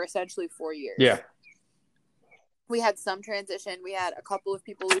of us for essentially 4 years. Yeah. We had some transition. We had a couple of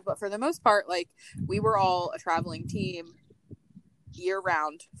people leave, but for the most part, like we were all a traveling team year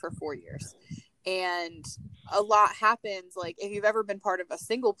round for 4 years. And a lot happens. Like if you've ever been part of a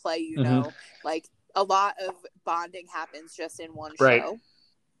single play, you know, like a lot of bonding happens just in one show.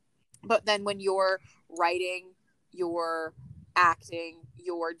 But then when you're writing, you're acting,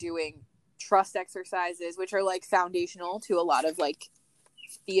 you're doing trust exercises, which are like foundational to a lot of like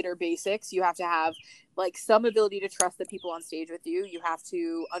theater basics. You have to have like some ability to trust the people on stage with you. You have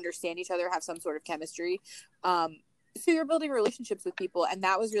to understand each other, have some sort of chemistry. So you're building relationships with people. And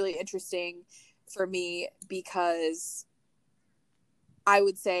that was really interesting for me, because I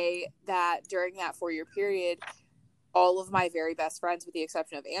would say that during that 4-year period, all of my very best friends, with the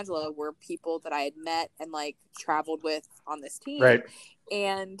exception of Angela, were people that I had met and like traveled with on this team. Right.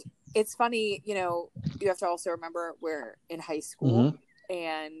 And it's funny, you know, you have to also remember we're in high school,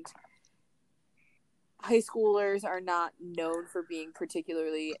 and high schoolers are not known for being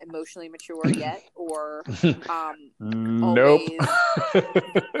particularly emotionally mature yet, or Nope.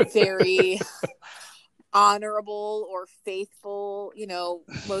 always very honorable or faithful. You know,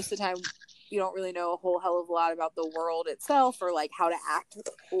 most of the time you don't really know a whole hell of a lot about the world itself, or like how to act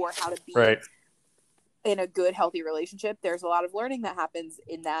or how to be Right. in a good, healthy relationship. There's a lot of learning that happens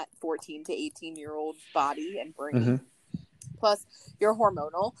in that 14 to 18-year-old body and brain. Mm-hmm. Plus your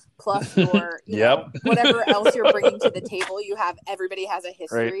hormonal, plus your, you Yep. know, whatever else you're bringing to the table. Everybody has a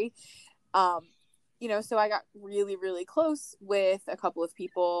history. Right. You know, so I got really, really close with a couple of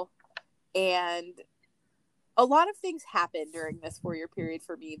people, and a lot of things happened during this 4-year period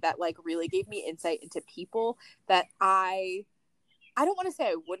for me that like really gave me insight into people that I don't want to say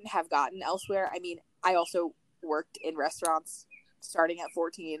I wouldn't have gotten elsewhere. I mean, I also worked in restaurants starting at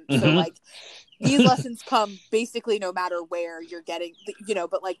 14. So like these lessons come basically no matter where you're getting, you know,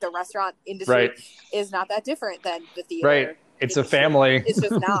 but like the restaurant industry is not that different than the theater. Right. It's industry. A family. It's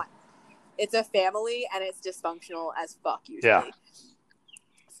just not. It's a family, and it's dysfunctional as fuck usually. Yeah.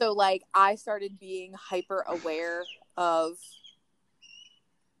 So like I started being hyper aware of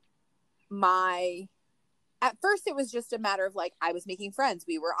at first it was just a matter of like I was making friends,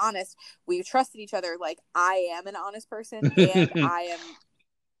 we were honest, we trusted each other, like I am an honest person and I am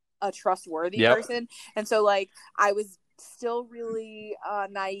a trustworthy person, and so like I was still really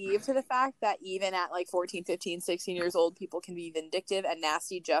naive to the fact that even at like 14, 15, 16 years old, people can be vindictive and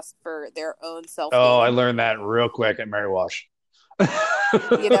nasty just for their own self. Oh, I learned that real quick at Mary Wash.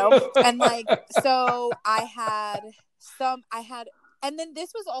 You know, and like so I had and then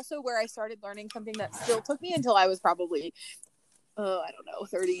this was also where I started learning something that still took me until I was probably I don't know,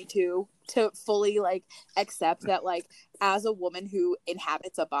 32 to fully like accept that like as a woman who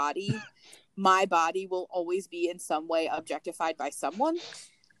inhabits a body, my body will always be in some way objectified by someone.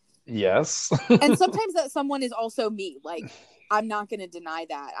 Yes. And sometimes that someone is also me. Like I'm not going to deny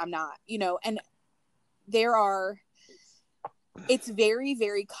that. I'm not, you know, and it's very,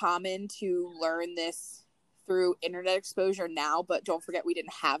 very common to learn this through internet exposure now, but don't forget we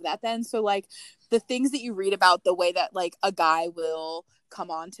didn't have that then. So like the things that you read about, the way that like a guy will come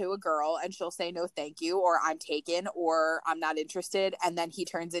on to a girl and she'll say no thank you, or I'm taken, or I'm not interested, and then he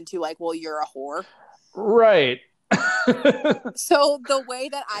turns into like, well, you're a whore. Right. So the way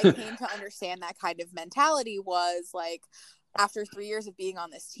that I came to understand that kind of mentality was like after 3 years of being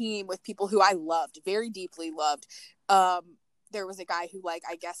on this team with people who I loved, very deeply loved, there was a guy who like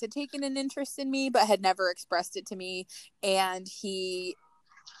I guess had taken an interest in me but had never expressed it to me, and he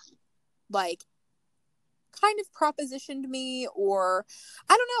like kind of propositioned me, or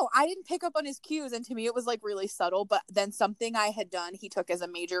I don't know, I didn't pick up on his cues, and to me it was like really subtle, but then something I had done he took as a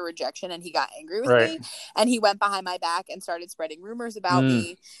major rejection and he got angry with me, and he went behind my back and started spreading rumors about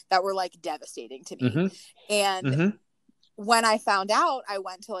me that were like devastating to me. And when I found out, I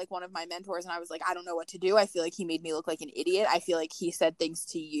went to like one of my mentors and I was like, I don't know what to do. I feel like he made me look like an idiot. I feel like he said things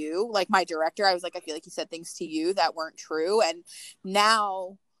to you, like my director. I was like, I feel like he said things to you that weren't true. And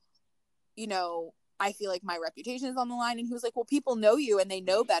now, you know, I feel like my reputation is on the line. And he was like, well, people know you and they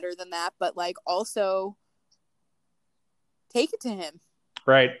know better than that. But like, also take it to him.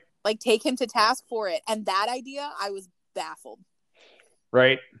 Right. Like take him to task for it. And that idea, I was baffled.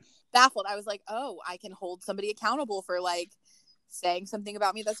 Right. Baffled. I was like, oh, I can hold somebody accountable for like saying something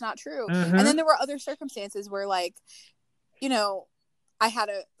about me that's not true. And then there were other circumstances where like, you know, I had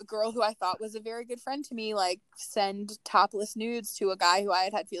a girl who I thought was a very good friend to me like send topless nudes to a guy who I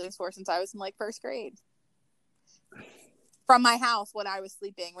had feelings for since I was in like first grade from my house when I was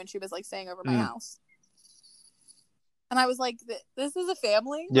sleeping, when she was like staying over my house. And I was like, this is a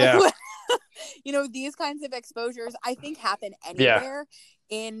family. Yeah. Like, you know, these kinds of exposures I think happen anywhere.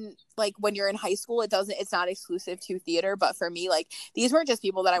 In like when you're in high school, it's not exclusive to theater, but for me, like these weren't just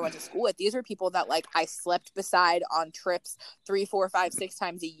people that I went to school with. These were people that like I slept beside on trips 3, 4, 5, 6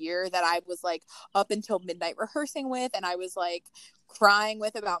 times a year, that I was like up until midnight rehearsing with, and I was like crying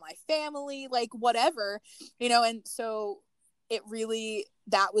with about my family, like whatever, you know. And so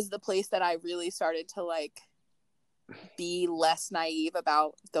that was the place that I really started to like be less naive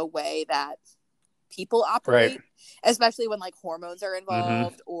about the way that people operate, especially when like hormones are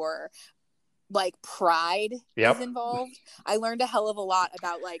involved or like pride is involved. I learned a hell of a lot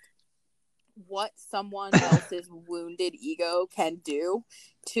about like what someone else's wounded ego can do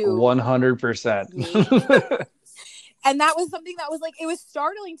to 100% me. And that was something that was like, it was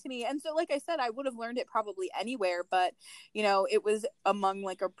startling to me. And so, like I said, I would have learned it probably anywhere, but you know, it was among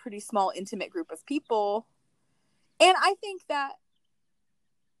like a pretty small, intimate group of people. And I think that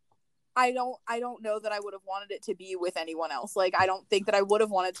I don't know that I would have wanted it to be with anyone else. Like, I don't think that I would have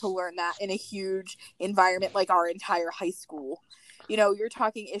wanted to learn that in a huge environment like our entire high school. You know, you're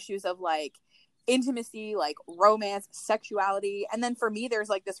talking issues of like intimacy, like romance, sexuality, and then for me there's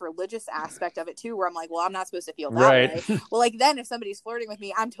like this religious aspect of it too, where I'm like, well, I'm not supposed to feel that way. Well, like, then if somebody's flirting with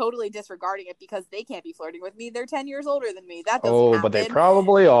me, I'm totally disregarding it because they can't be flirting with me. They're 10 years older than me. That doesn't happen. But they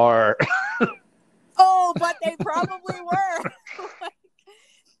probably are. But they probably were. Like,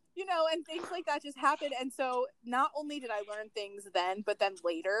 you know, and things like that just happened. And so not only did I learn things then, but then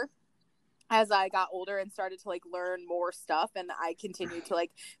later, as I got older and started to like learn more stuff, and I continued to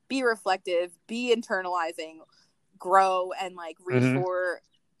like be reflective, be internalizing, grow, and like reach for,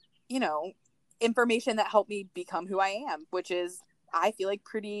 you know, information that helped me become who I am, which is, I feel like,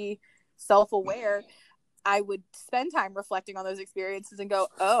 pretty self-aware. I would spend time reflecting on those experiences and go,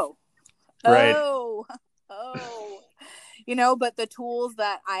 oh, you know, but the tools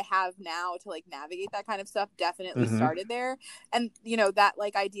that I have now to like navigate that kind of stuff definitely started there. And, you know, that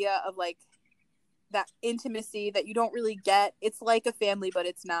like idea of like that intimacy that you don't really get. It's like a family, but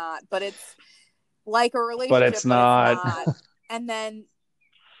it's not. But it's like a relationship, but it's not. And then,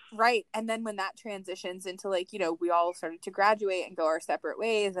 right. And then when that transitions into like, you know, we all started to graduate and go our separate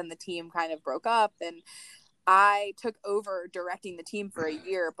ways, and the team kind of broke up, and I took over directing the team for a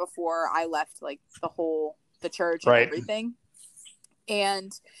year before I left like the church and everything.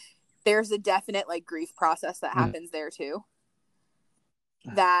 And there's a definite like grief process that happens there too.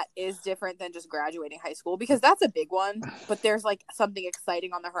 That is different than just graduating high school, because that's a big one, but there's like something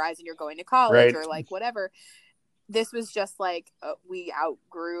exciting on the horizon. You're going to college or like whatever. This was just like, we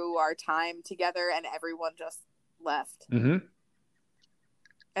outgrew our time together and everyone just left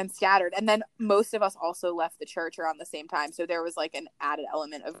and scattered. And then most of us also left the church around the same time. So there was like an added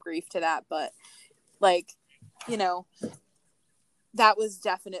element of grief to that. But like, you know, that was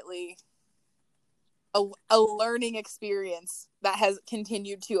definitely a learning experience that has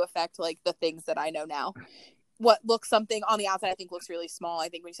continued to affect like the things that I know now. What looks something on the outside, I think, looks really small. I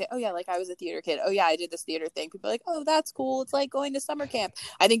think when you say, oh yeah, like I was a theater kid. Oh yeah, I did this theater thing. People are like, oh, that's cool. It's like going to summer camp.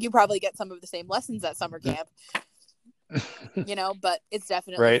 I think you probably get some of the same lessons at summer camp, you know, but it's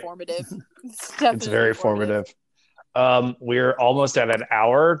definitely formative. It's very formative. We're almost at an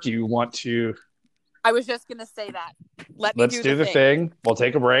hour. Do you want to? I was just going to say that. Let's do the thing. We'll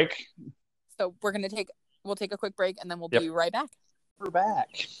take a break. So we'll take a quick break, and then we'll be right back. We're back.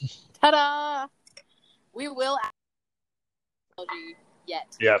 Ta-da! We will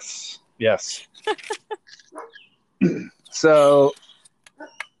yet. Yes. So,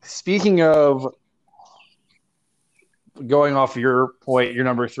 speaking of going off your point, your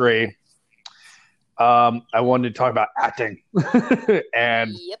number 3, I wanted to talk about acting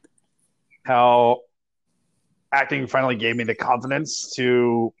and how acting finally gave me the confidence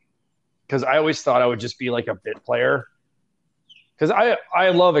to, because I always thought I would just be like a bit player. Because I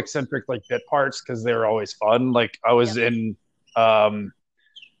love eccentric like bit parts because they're always fun. Like I was in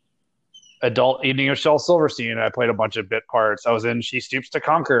Adult Evening of Shel Silverstein, and I played a bunch of bit parts. I was in She Stoops to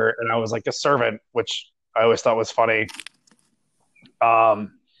Conquer, and I was like a servant, which I always thought was funny.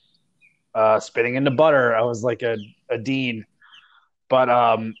 Spitting into Butter, I was like a dean.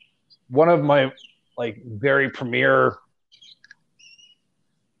 But one of my like very premiere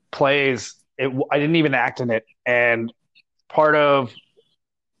plays, I didn't even act in it, and part of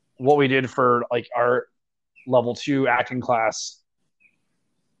what we did for like our level 2 acting class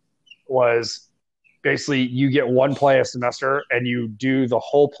was basically you get one play a semester and you do the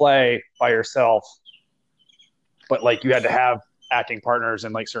whole play by yourself, but like you had to have acting partners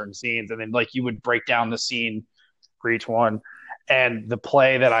in like certain scenes, and then like you would break down the scene for each one. And the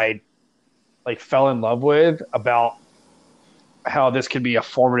play that I like fell in love with, about how this could be a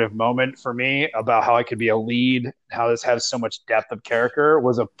formative moment for me, about how I could be a lead, how this has so much depth of character,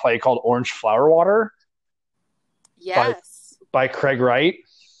 was a play called Orange Flower Water. Yes. By Craig Wright.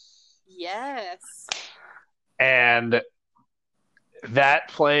 Yes. And that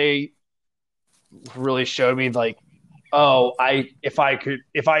play really showed me like, oh, if I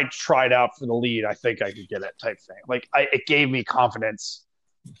tried out for the lead, I think I could get it type thing. Like it gave me confidence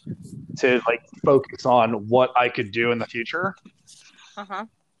to like focus on what I could do in the future. And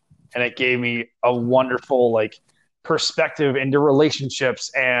it gave me a wonderful like perspective into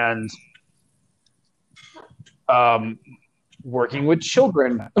relationships and working with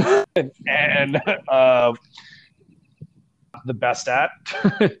children and the best at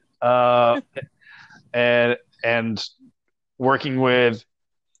and working with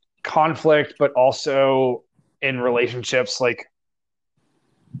conflict, but also in relationships, like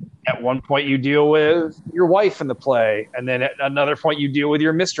at one point you deal with your wife in the play, and then at another point you deal with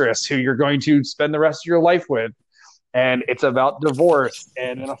your mistress who you're going to spend the rest of your life with, and it's about divorce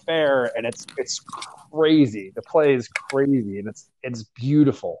and an affair, and it's crazy. The play is crazy, and it's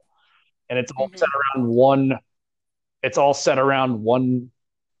beautiful, and it's all set around one. It's all set around one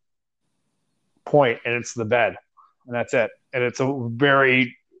point, and it's the bed, and that's it. And it's a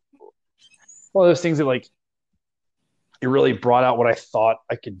very one of those things that like it really brought out what I thought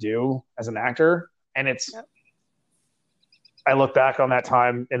I could do as an actor. And it's, I look back on that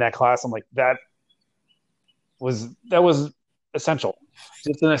time in that class, I'm like, that was essential.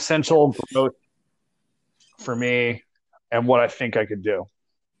 It's an essential growth for me and what I think I could do.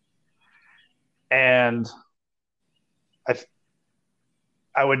 And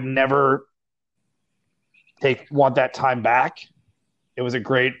I would never want that time back. It was a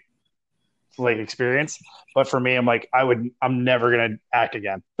great like experience, but for me, I'm like, I'm never gonna act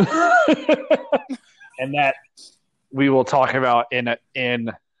again. And that we will talk about in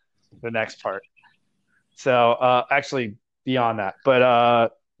the next part. So actually beyond that,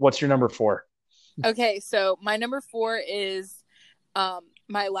 but what's your number 4? Okay, so my number 4 is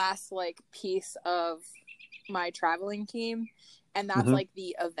my last like piece of my traveling team, and that's like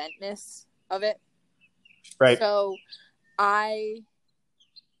the eventness of it. Right. So I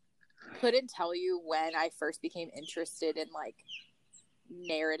couldn't tell you when I first became interested in like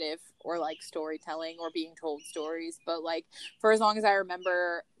narrative or like storytelling or being told stories, but like for as long as I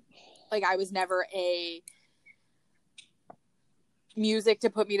remember, like I was never a music to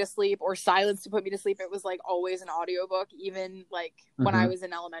put me to sleep or silence to put me to sleep. It was like always an audiobook. Even like when I was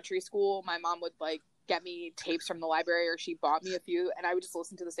in elementary school, my mom would like get me tapes from the library, or she bought me a few, and I would just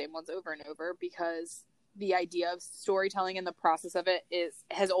listen to the same ones over and over, because the idea of storytelling and the process of it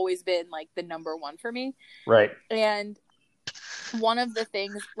has always been like the number one for me. Right. And one of the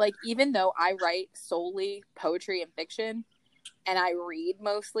things, like, even though I write solely poetry and fiction, and I read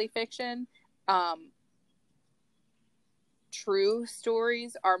mostly fiction, true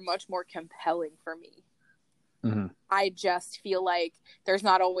stories are much more compelling for me. I just feel like there's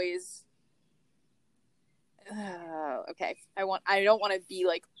not always okay, I don't want to be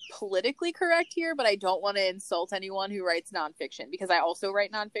like politically correct here, but I don't want to insult anyone who writes nonfiction, because I also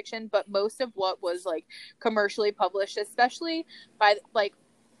write nonfiction, but most of what was like commercially published, especially by like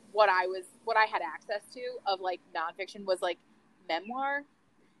what I had access to of like nonfiction, was like memoir.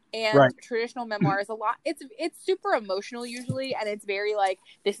 And traditional memoir is a lot, it's super emotional usually, and it's very like,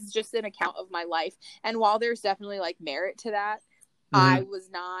 this is just an account of my life. And while there's definitely like merit to that, I was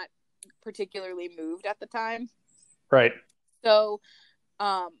not particularly moved at the time. Right. So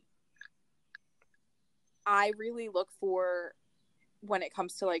I really look for, when it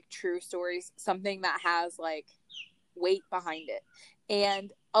comes to like true stories, something that has like weight behind it.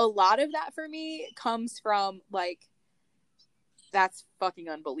 And a lot of that for me comes from like, that's fucking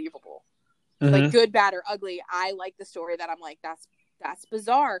unbelievable. Like good, bad, or ugly. I like the story that I'm like, that's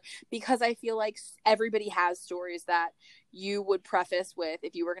bizarre, because I feel like everybody has stories that you would preface with,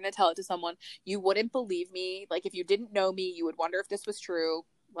 if you were going to tell it to someone, you wouldn't believe me. Like if you didn't know me, you would wonder if this was true.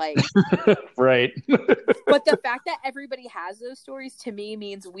 Like, right. But the fact that everybody has those stories, to me,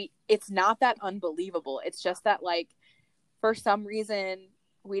 means it's not that unbelievable. It's just that like, for some reason,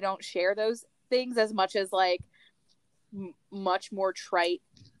 we don't share those things as much as like much more trite,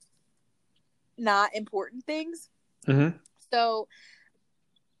 not important things. So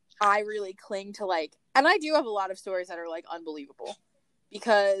I really cling to like, and I do have a lot of stories that are like unbelievable,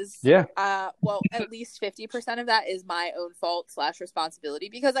 because well, at least 50% of that is my own fault / responsibility,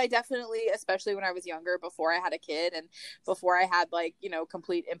 because I definitely, especially when I was younger, before I had a kid and before I had like, you know,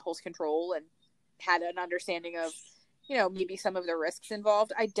 complete impulse control and had an understanding of, you know, maybe some of the risks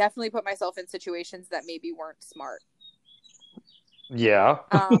involved, I definitely put myself in situations that maybe weren't smart. Yeah.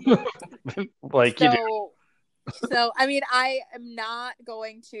 Like so, you do. So, I mean, I am not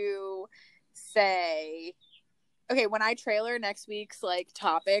going to say, okay, when I trailer next week's like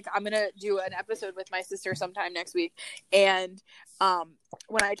topic, I'm going to do an episode with my sister sometime next week. And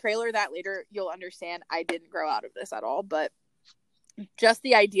when I trailer that later, you'll understand I didn't grow out of this at all. But just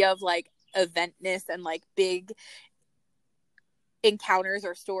the idea of like eventness and like big encounters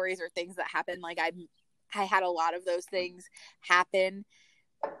or stories or things that happen, like I had a lot of those things happen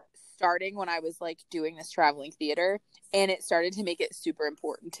starting when I was like doing this traveling theater, and it started to make it super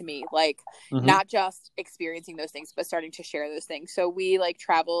important to me, like not just experiencing those things, but starting to share those things. So we like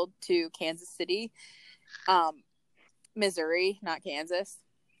traveled to Kansas City, Missouri, not Kansas,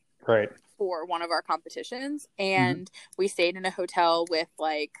 right, for one of our competitions, and we stayed in a hotel with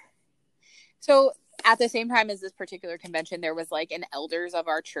like, so at the same time as this particular convention, there was like an elders of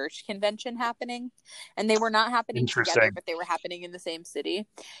our church convention happening, and they were not happening together, but they were happening in the same city.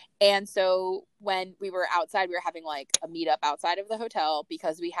 And so when we were outside, we were having like a meetup outside of the hotel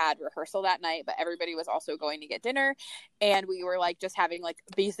because we had rehearsal that night, but everybody was also going to get dinner. And we were like just having like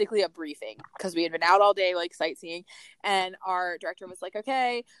basically a briefing because we had been out all day, like sightseeing. And our director was like,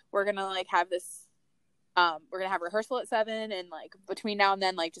 okay, we're going to like have this, we're gonna have rehearsal at 7, and like between now and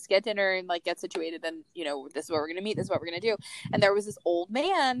then, like just get dinner and like get situated, and you know, this is where we're gonna meet, this is what we're gonna do. And there was this old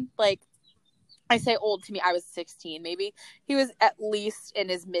man, like, I say old, to me I was 16 maybe, he was at least in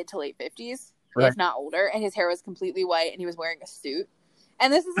his mid to late 50s, right, if not older, and his hair was completely white and he was wearing a suit.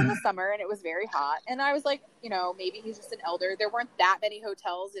 And this is in the summer and it was very hot, and I was like, you know, maybe he's just an elder. There weren't that many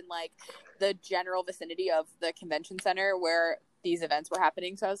hotels in like the general vicinity of the convention center where these events were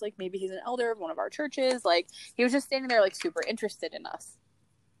happening. So I was like, maybe he's an elder of one of our churches. Like, he was just standing there like super interested in us.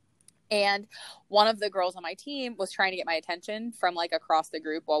 And one of the girls on my team was trying to get my attention from like across the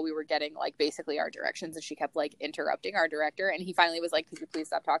group while we were getting like basically our directions, and she kept like interrupting our director. And he finally was like, could you please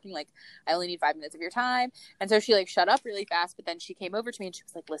stop talking? Like, I only need 5 minutes of your time. And so she like shut up really fast, but then she came over to me and she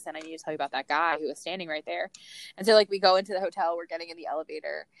was like, listen, I need to tell you about that guy who was standing right there. And so like we go into the hotel, we're getting in the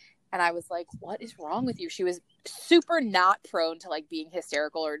elevator, and I was like, what is wrong with you? She was super not prone to like being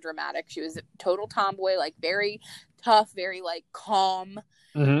hysterical or dramatic. She was a total tomboy, like very tough, very like calm.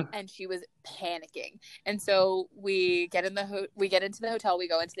 Mm-hmm. And she was panicking. And so we get into the hotel, we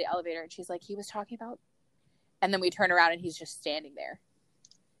go into the elevator, and she's like, he was talking about, and then we turn around and he's just standing there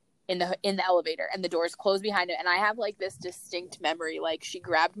in the elevator, and the doors close behind him. And I have like this distinct memory, like she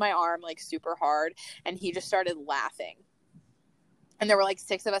grabbed my arm like super hard and he just started laughing. And there were like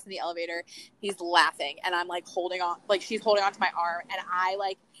 6 of us in the elevator. He's laughing, and I'm like holding on, like she's holding on to my arm, and I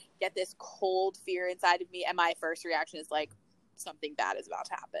like get this cold fear inside of me. And my first reaction is like, something bad is about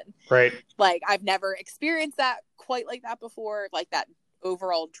to happen. Right. Like, I've never experienced that quite like that before. Like that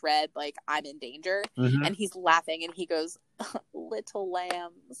overall dread, like I'm in danger. Mm-hmm. And he's laughing, and he goes, little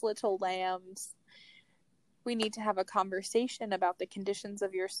lambs, we need to have a conversation about the conditions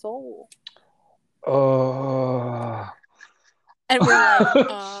of your soul. And we're like,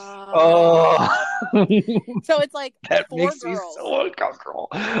 So it's like that 4 makes girls. Me so uncomfortable.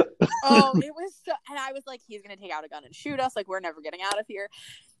 Oh, it was so, and I was like, he's gonna take out a gun and shoot us. Like, we're never getting out of here.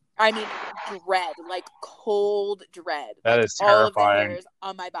 I mean, dread, like cold dread. That like, is terrifying. All of the hairs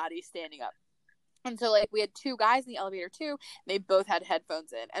on my body standing up. And so, like, we had 2 guys in the elevator too. They both had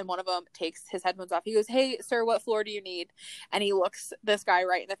headphones in, and one of them takes his headphones off. He goes, "Hey, sir, what floor do you need?" And he looks this guy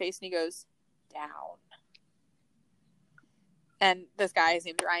right in the face, and he goes, "Down." And this guy, his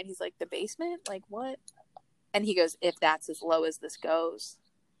name's Ryan, he's like, the basement? Like, what? And he goes, if that's as low as this goes.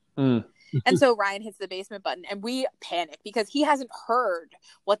 Mm. And so Ryan hits the basement button, and we panic because he hasn't heard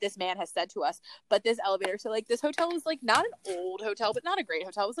what this man has said to us. But this elevator, so like this hotel was like not an old hotel, but not a great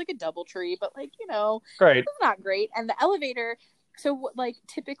hotel. It was like a DoubleTree, but like, you know, right. It was not great. And the elevator, so like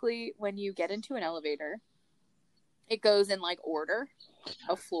typically when you get into an elevator, it goes in like order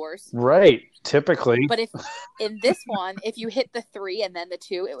of floors. Right. Typically. But if in this one, if you hit the 3 and then the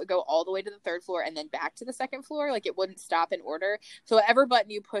 2, it would go all the way to the 3rd floor and then back to the 2nd floor. Like, it wouldn't stop in order. So whatever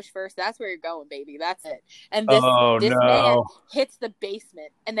button you push first, that's where you're going, baby. That's it. And this man hits the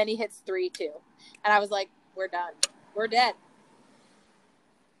basement, and then he hits 3 too. And I was like, we're done. We're dead.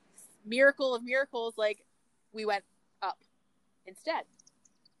 Miracle of miracles. Like, we went up instead.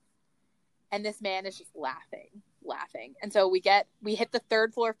 And this man is just laughing. And so we hit the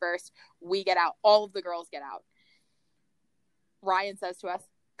 3rd floor first. We get out. All of the girls get out. Ryan says to us,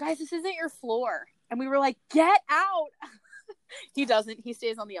 guys, this isn't your floor. And we were like, get out. He doesn't. He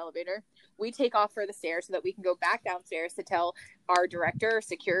stays on the elevator. We take off for the stairs so that we can go back downstairs to tell our director,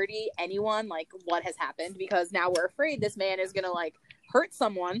 security, anyone, like, what has happened, because now we're afraid this man is going to like hurt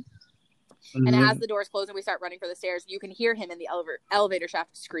someone. Mm-hmm. And as the doors close and we start running for the stairs, you can hear him in the elevator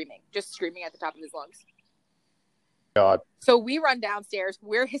shaft screaming at the top of his lungs. God. So we run downstairs.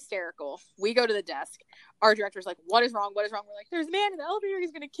 We're hysterical. We go to the desk. Our director's like, what is wrong? We're like, there's a man in the elevator.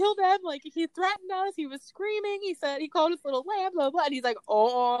 He's going to kill them. Like, he threatened us. He was screaming. He said he called us little lamb, blah, blah. And he's like,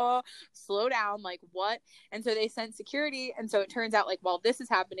 oh, slow down. Like, what? And so they sent security. And so it turns out, like, while this is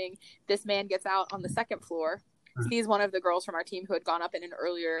happening, this man gets out on the 2nd floor. Sees one of the girls from our team who had gone up in an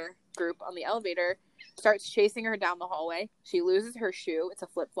earlier group on the elevator, starts chasing her down the hallway. She loses her shoe. It's a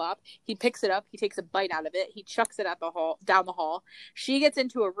flip-flop. He picks it up. He takes a bite out of it. He chucks it down the hall. She gets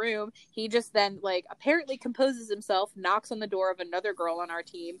into a room. He just then, like, apparently composes himself, knocks on the door of another girl on our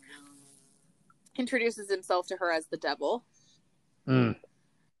team, introduces himself to her as the devil.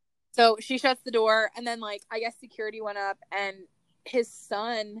 So she shuts the door, and then, like, I guess security went up, and his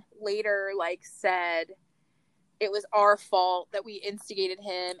son later like said it was our fault that we instigated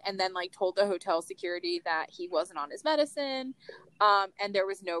him, and then like told the hotel security that he wasn't on his medicine, and there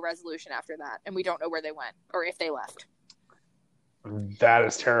was no resolution after that, and we don't know where they went or if they left. That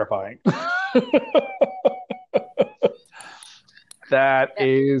is terrifying. That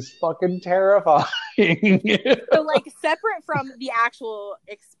is fucking terrifying. So, like, separate from the actual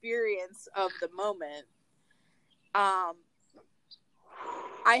experience of the moment, I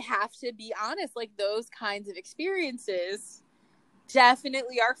have to be honest, like, those kinds of experiences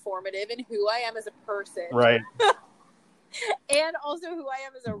definitely are formative in who I am as a person. Right. And also who I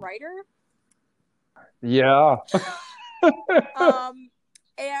am as a writer. Yeah.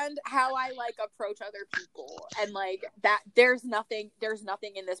 And how I like approach other people, and like that there's nothing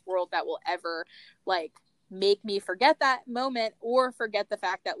in this world that will ever like make me forget that moment or forget the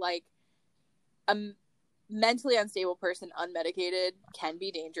fact that like a mentally unstable person unmedicated can be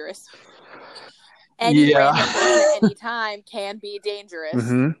dangerous. Any random person at any time can be dangerous.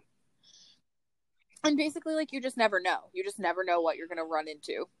 Mm-hmm. And basically, like, you just never know what you're gonna run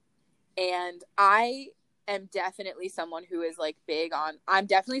into. And I am definitely someone who is like big on, I'm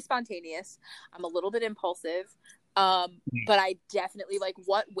definitely spontaneous, I'm a little bit impulsive, but I definitely like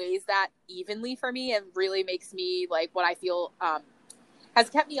what weighs that evenly for me and really makes me like what I feel has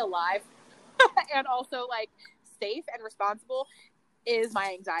kept me alive and also like safe and responsible is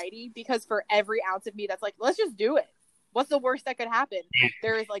my anxiety, because for every ounce of me that's like, let's just do it, what's the worst that could happen,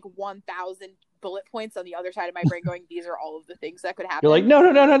 there is like 1,000 bullet points on the other side of my brain going, these are all of the things that could happen. You're like,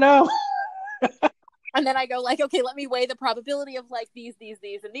 no. And then I go like, okay, let me weigh the probability of like these,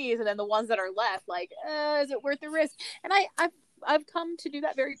 and these, and then the ones that are left, like, is it worth the risk? And I've come to do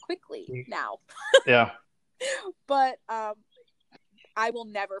that very quickly now. Yeah. But I will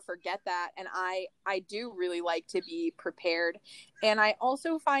never forget that, and I do really like to be prepared, and I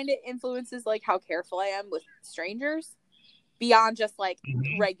also find it influences like how careful I am with strangers, beyond just like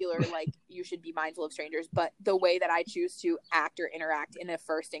regular like you should be mindful of strangers, but the way that I choose to act or interact in a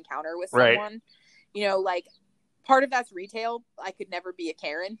first encounter with someone. Right. You know, like, part of that's retail. I could never be a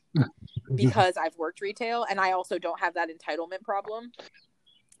Karen because I've worked retail, and I also don't have that entitlement problem.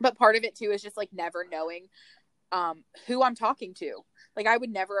 But part of it, too, is just, like, never knowing who I'm talking to. Like, I would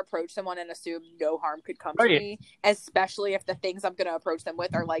never approach someone and assume no harm could come to me, especially if the things I'm going to approach them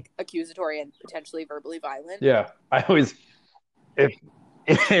with are, like, accusatory and potentially verbally violent. Yeah. I always,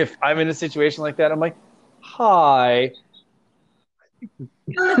 if I'm in a situation like that, I'm like, hi.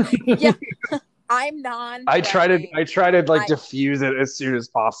 Yeah. I'm I try to like diffuse it as soon as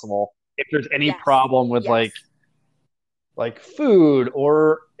possible. If there's any problem with like food,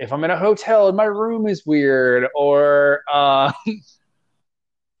 or if I'm in a hotel and my room is weird, or I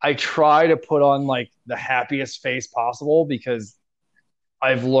try to put on like the happiest face possible, because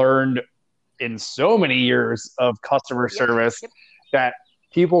I've learned in so many years of customer service that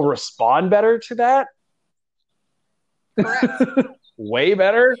people respond better to that. Correct. Way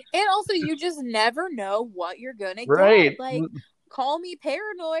better. And also, you just never know what you're gonna get. Like, call me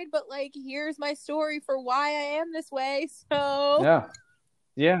paranoid, but like, here's my story for why I am this way. So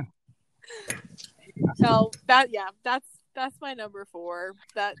yeah. So that's my number 4.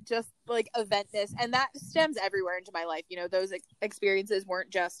 That just like eventness, and that stems everywhere into my life. You know, those experiences weren't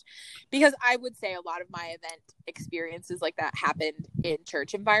just because I would say a lot of my event experiences like that happened in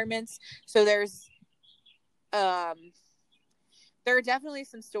church environments. So there are definitely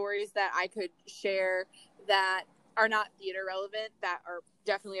some stories that I could share that are not theater relevant, that are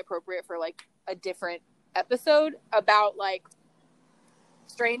definitely appropriate for like a different episode, about like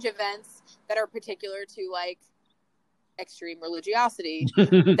strange events that are particular to like extreme religiosity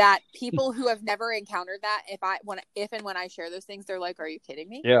that people who have never encountered that, if and when I share those things, they're like, are you kidding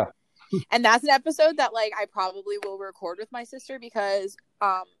me? Yeah. And that's an episode that like I probably will record with my sister, because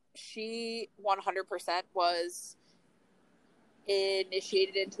she 100% was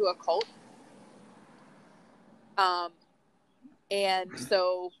initiated into a cult, and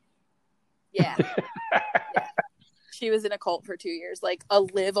so yeah she was in a cult for 2 years, like a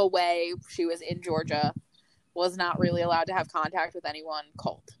live away. She was in Georgia, was not really allowed to have contact with anyone.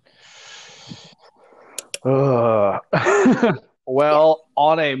 Cult. Well,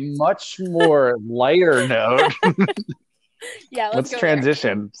 on a much more lighter note, let's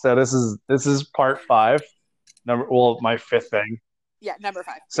transition. There. So this is part 5. My 5th thing. Yeah, number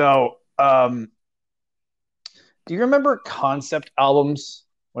 5. So, do you remember concept albums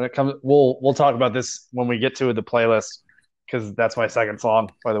when it comes? We'll talk about this when we get to the playlist, because that's my second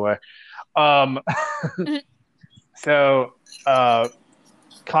song, by the way. So,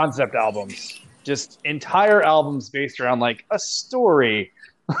 concept albums. just entire albums based around like a story.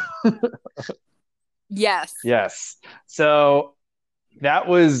 Yes. Yes. So that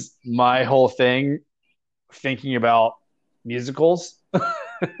was my whole thing thinking about musicals.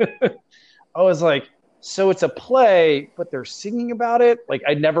 I was like, so it's a play, but they're singing about it. Like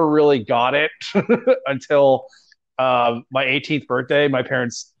I never really got it until my 18th birthday. My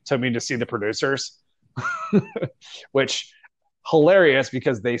parents took me to see The Producers, which hilarious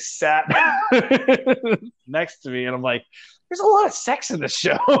because they sat next to me, and I'm like, "There's a lot of sex in this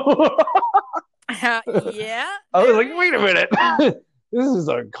show." Yeah. I was like, "Wait a minute, this is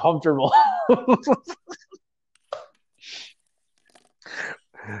uncomfortable."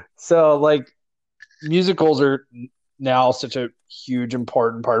 So, like, musicals are now such a huge,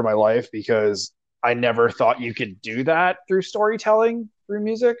 important part of my life because I never thought you could do that through storytelling through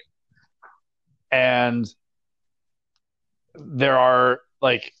music. And there are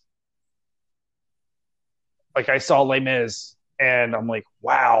like I saw Les Mis and I'm like,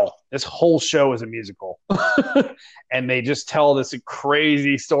 wow, this whole show is a musical. And they just tell this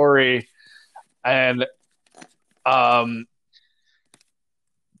crazy story. And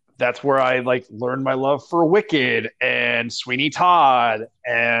that's where I like learned my love for Wicked and Sweeney Todd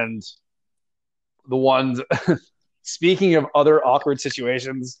and the ones speaking of other awkward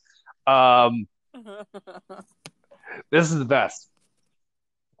situations, this is the best.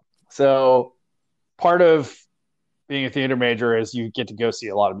 So part of being a theater major is you get to go see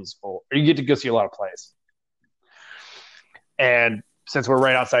a lot of you get to go see a lot of plays. And since we're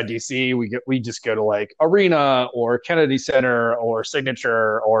right outside DC, we just go to like Arena or Kennedy Center or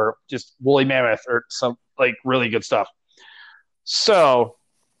Signature or just Woolly Mammoth or some like really good stuff. So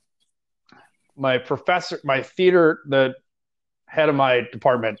my theater, the head of my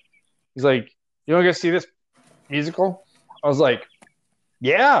department, he's like, "You want to go see this musical?" I was like,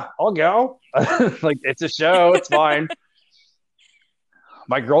 "Yeah, I'll go." Like, it's a show, it's fine.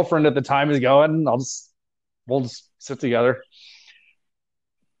 My girlfriend at the time is going. We'll just sit together.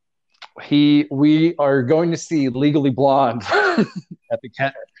 We are going to see Legally Blonde at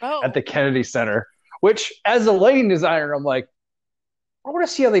the Kennedy Center, which as a lighting designer, I'm like, I want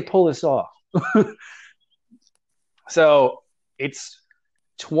to see how they pull this off. So it's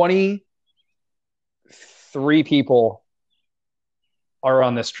 23 people are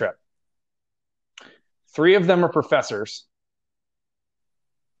on this trip. 3 of them are professors.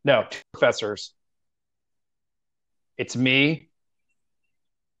 No, 2 professors. It's me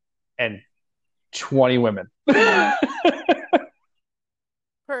and 20 women.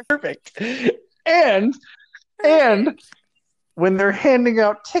 Perfect. And when they're handing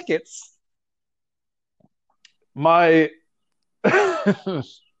out tickets, the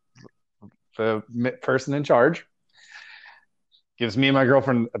person in charge gives me and my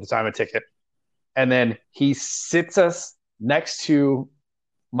girlfriend at the time a ticket, and then he sits us next to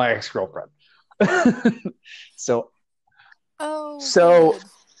my ex-girlfriend. So good.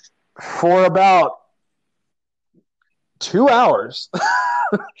 For about 2 hours,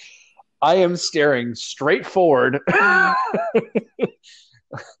 I am staring straight forward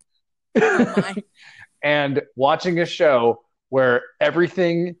and watching a show where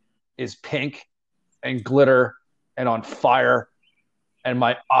everything is pink and glitter and on fire, and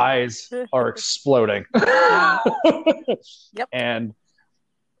my eyes are exploding. Yep. And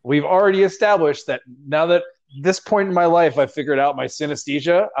we've already established that now that this point in my life I've figured out my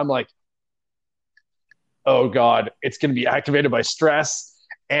synesthesia, I'm like, oh God, it's going to be activated by stress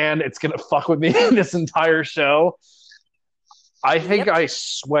and it's going to fuck with me this entire show. I think I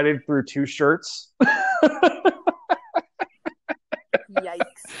sweated through 2 shirts. Yikes.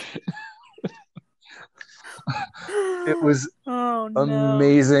 It was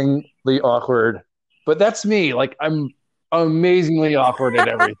amazingly awkward. But that's me. Like, I'm amazingly awkward at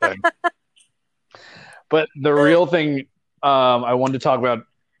everything. But the real thing I wanted to talk about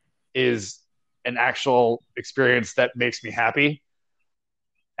is an actual experience that makes me happy.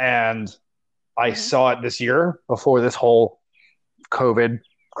 And I saw it this year before this whole COVID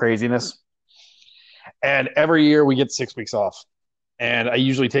craziness. And every year we get 6 weeks off. And I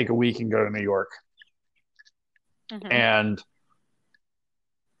usually take a week and go to New York. And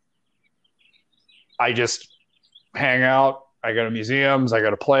I just hang out. I go to museums. I go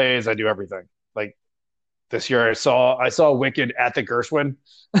to plays. I do everything. Like this year, I saw Wicked at the Gershwin.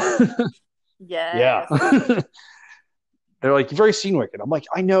 Yeah. They're like, "You've already seen Wicked." I'm like,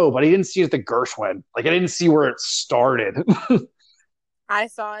 "I know, but I didn't see it at the Gershwin. Like, I didn't see where it started." I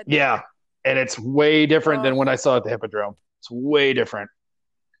saw it. Yeah, and it's way different than when I saw it at the Hippodrome. It's way different.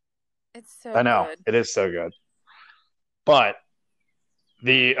 It's so I know. good. It is so good. But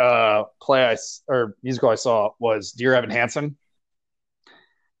The play or musical I saw was Dear Evan Hansen.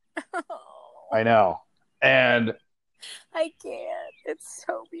 I know. And I can't. It's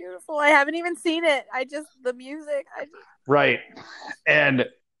so beautiful. I haven't even seen it. The music. right. And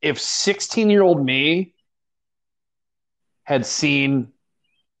if 16-year-old me had seen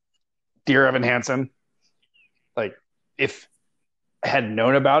Dear Evan Hansen, like if I had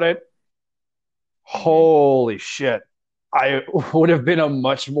known about it, holy shit, I would have been a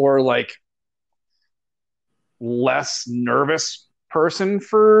much more like less nervous person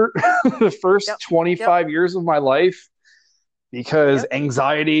for the first 25 years of my life, because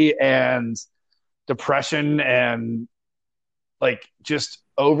anxiety and depression and like just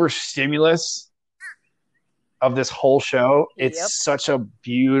overstimulus of this whole show, it's such a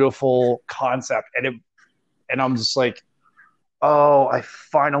beautiful concept, and I'm just like, oh, I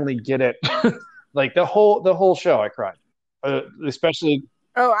finally get it. Like the whole show I cried, especially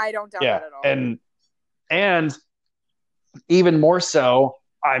I don't doubt that at all. And even more so,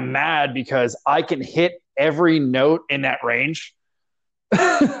 I'm mad because I can hit every note in that range.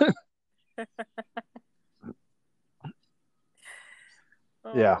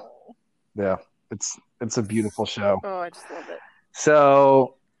 Yeah. It's a beautiful show. Oh, I just love it.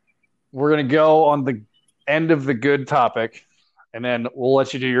 So we're gonna go on the end of the good topic, and then we'll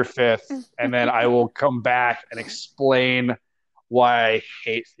let you do your fifth, and then I will come back and explain why I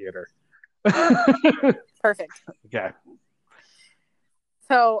hate theater. Perfect. Okay.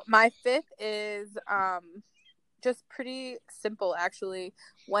 So my fifth is just pretty simple, actually.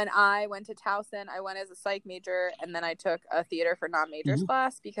 When I went to Towson, I went as a psych major, and then I took a theater for non-majors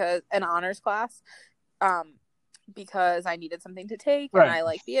class, an honors class, because I needed something to take, and I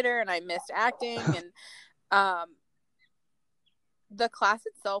like theater, and I missed acting, and the class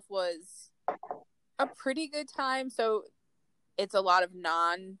itself was a pretty good time. So it's a lot of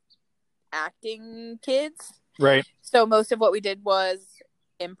non-acting kids. Right. So most of what we did was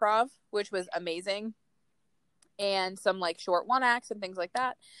improv, which was amazing, and some like short one acts and things like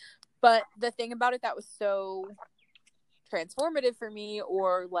that. But the thing about it that was so transformative for me,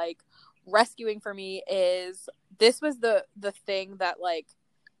 or like rescuing for me, is this was the thing that like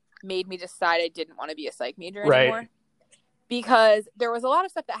made me decide I didn't want to be a psych major anymore. Because there was a lot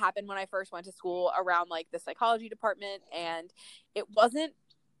of stuff that happened when I first went to school around like the psychology department, and it wasn't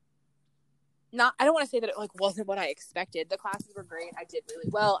I don't want to say that it like wasn't what I expected. The classes were great. I did really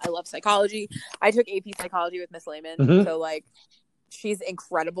well. I love psychology. I took AP psychology with Miss Lehman. So like she's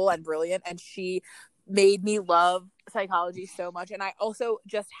incredible and brilliant, and she made me love psychology so much. And I also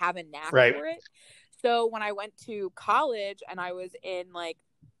just have a knack for it. So when I went to college and I was in like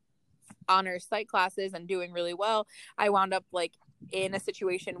honors psych classes and doing really well, I wound up like in a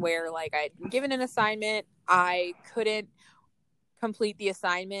situation where like I had been given an assignment. I couldn't complete the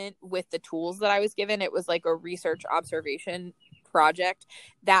assignment with the tools that I was given. It was like a research observation project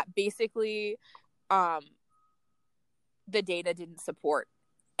that basically the data didn't support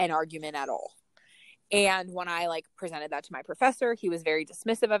an argument at all. And when I like presented that to my professor, he was very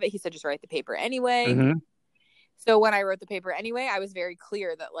dismissive of it. He said, just write the paper anyway. So when I wrote the paper anyway, I was very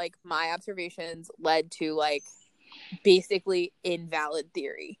clear that like my observations led to like basically invalid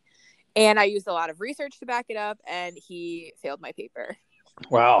theory. And I used a lot of research to back it up, and he failed my paper.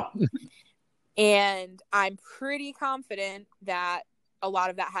 Wow. And I'm pretty confident that a lot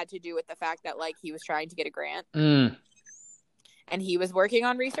of that had to do with the fact that like he was trying to get a grant. And he was working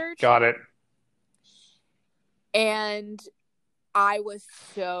on research. Got it. And I was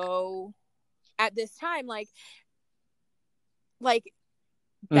so, at this time, like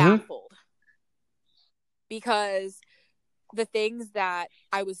baffled. Because the things that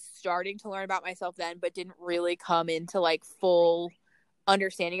I was starting to learn about myself then, but didn't really come into like full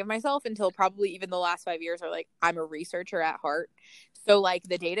understanding of myself until probably even the last 5 years, are like, I'm a researcher at heart. So like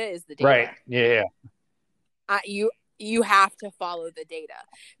the data is the data. Right. Yeah. You have to follow the data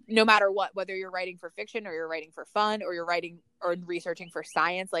no matter what, whether you're writing for fiction or you're writing for fun or you're writing or researching for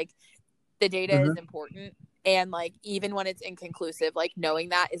science. Like the data is important. And like, even when it's inconclusive, like knowing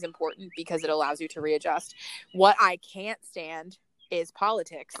that is important because it allows you to readjust. What I can't stand is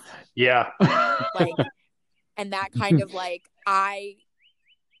politics. Yeah. Like, and that kind of like,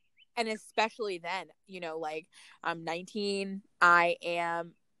 and especially then, you know, like I'm 19, I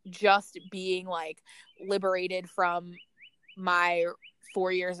am just being like liberated from my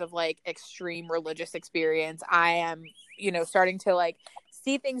 4 years of like extreme religious experience. I am, you know, starting to like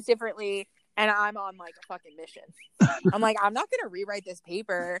see things differently. And I'm on like a fucking mission. I'm like, I'm not going to rewrite this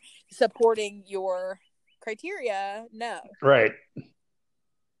paper supporting your criteria. No. Right.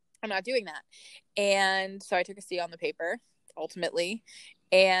 I'm not doing that. And so I took a C on the paper. ultimately.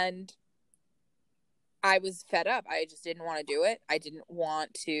 And I was fed up. I just didn't want to do it. I didn't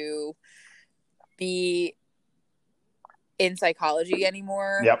want to be in psychology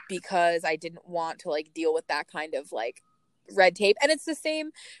anymore because I didn't want to like deal with that kind of like red tape. And it's the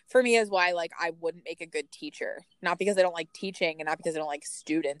same for me as why like I wouldn't make a good teacher, not because I don't like teaching and not because I don't like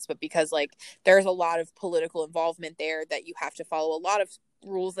students, but because like there's a lot of political involvement there that you have to follow a lot of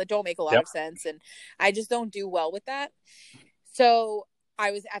rules that don't make a lot of sense, and I just don't do well with that. So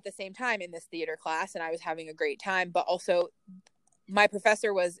I was at the same time in this theater class and I was having a great time, but also my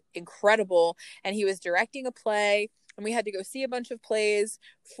professor was incredible and he was directing a play and we had to go see a bunch of plays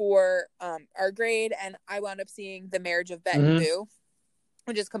for our grade, and I wound up seeing The Marriage of Bet and Boo,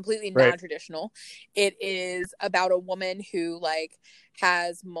 which is completely non-traditional. It is about a woman who like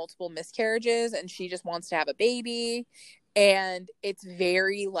has multiple miscarriages and she just wants to have a baby, and it's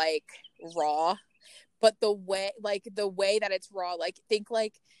very like raw, but the way that it's raw, like think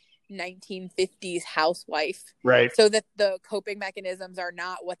like 1950s housewife, right? So that the coping mechanisms are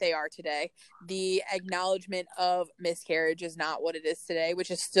not what they are today. The acknowledgement of miscarriage is not what it is today, which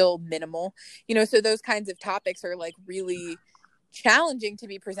is still minimal, you know. So those kinds of topics are like really challenging to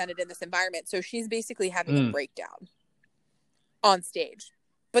be presented in this environment. So she's basically having a breakdown on stage,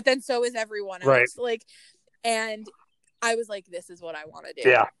 but then so is everyone else, like, and I was like, this is what I want to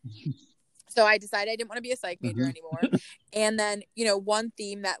do. So I decided I didn't want to be a psych major anymore. And then, you know, one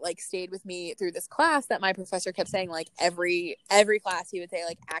theme that like stayed with me through this class that my professor kept saying, like every class he would say,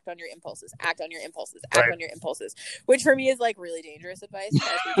 like, act on your impulses, act on your impulses, act on your impulses, which for me is like really dangerous advice,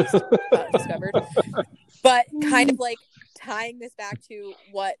 as we just discovered. But kind of like tying this back to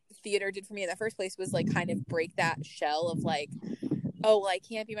what theater did for me in the first place was like kind of break that shell of like, oh, well, I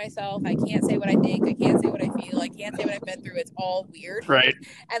can't be myself. I can't say what I think. I can't say what I feel. I can't say what I've been through. It's all weird. Right.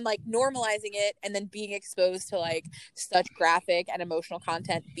 And like normalizing it and then being exposed to like such graphic and emotional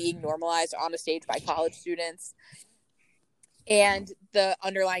content being normalized on a stage by college students. And the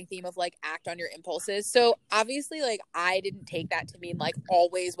underlying theme of like act on your impulses. So obviously like I didn't take that to mean like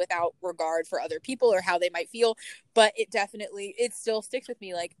always without regard for other people or how they might feel. But it still sticks with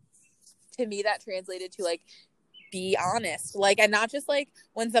me. Like to me that translated to like, be honest, like, and not just like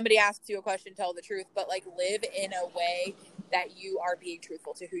when somebody asks you a question, tell the truth, but like live in a way that you are being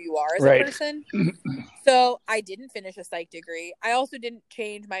truthful to who you are as a person. So I didn't finish a psych degree. I also didn't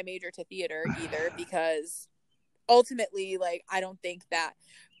change my major to theater either, because ultimately, like, I don't think that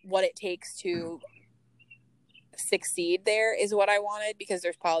what it takes to succeed there is what I wanted, because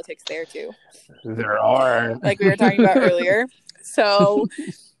there's politics there too. There are, like we were talking about earlier. So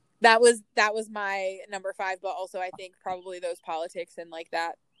that was my number 5, but also I think probably those politics and like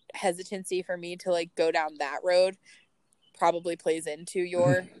that hesitancy for me to like go down that road probably plays into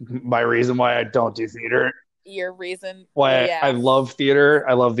your my reason why I don't do theater. Your reason why I love theater.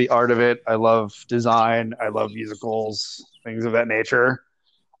 I love the art of it. I love design. I love musicals, things of that nature.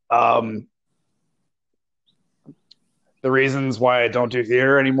 The reasons why I don't do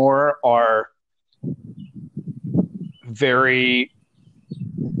theater anymore are very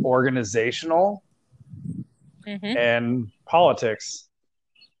organizational and politics.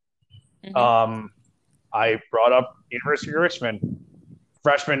 I brought up University of Richmond.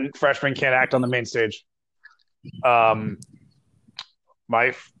 Freshmen can't act on the main stage.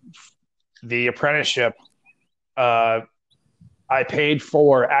 The apprenticeship, I paid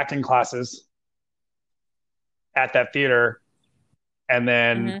for acting classes at that theater, and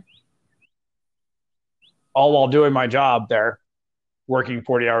then all while doing my job there, working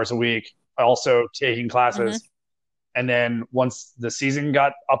 40 hours a week, also taking classes. And then once the season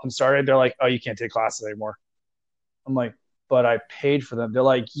got up and started, they're like, oh, you can't take classes anymore. I'm like, but I paid for them. They're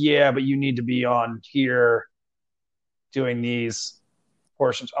like, yeah, but you need to be on here doing these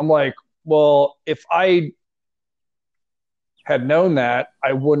portions. I'm like, well, if I had known that,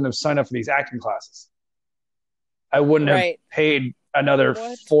 I wouldn't have signed up for these acting classes. I wouldn't have paid another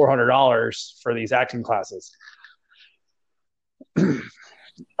 $400 for these acting classes.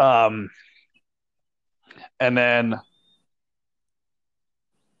 And then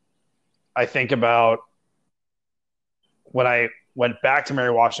I think about when I went back to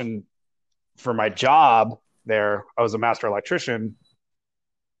Mary Washington for my job there, I was a master electrician.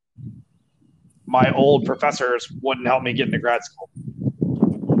 My old professors wouldn't help me get into grad school.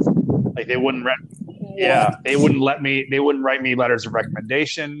 Like they wouldn't they wouldn't let me, they wouldn't write me letters of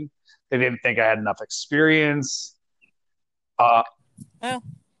recommendation. They didn't think I had enough experience.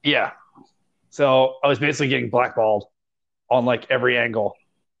 Yeah. So I was basically getting blackballed on like every angle.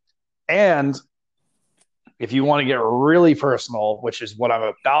 And if you want to get really personal, which is what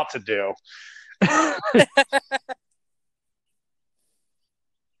I'm about to do,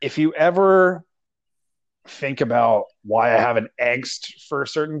 if you ever think about why I have an angst for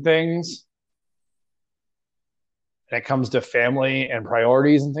certain things, and it comes to family and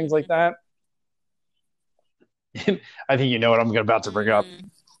priorities and things like that, I think you know what I'm about to bring up.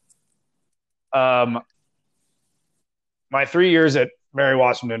 My 3 years at Mary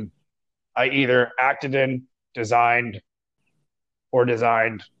Washington, I either acted in, designed,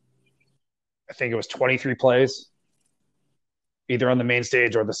 I think it was 23 plays, either on the main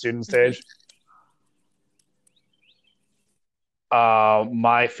stage or the student stage.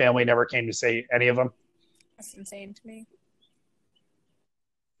 My family never came to see any of them. That's insane to me.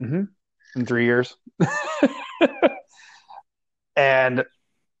 In 3 years. And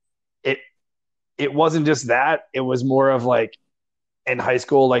it wasn't just that. It was more of like in high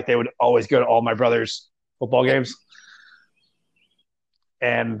school, like they would always go to all my brother's football games.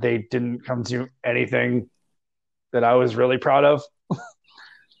 And they didn't come to anything that I was really proud of.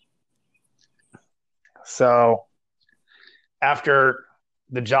 So after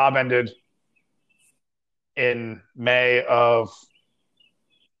the job ended in May of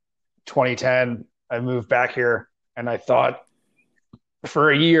 2010, I moved back here, and I thought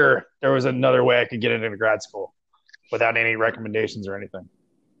for a year there was another way I could get into grad school without any recommendations or anything.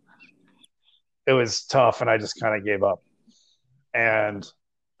 It was tough, and I just kind of gave up. And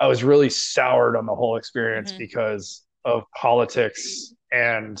I was really soured on the whole experience because of politics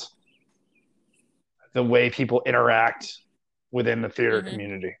and the way people interact within the theater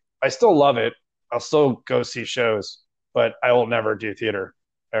community. I still love it. I'll still go see shows, but I will never do theater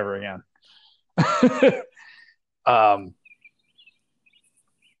ever again.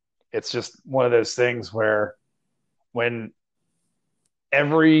 It's just one of those things where when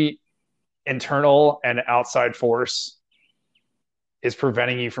every internal and outside force is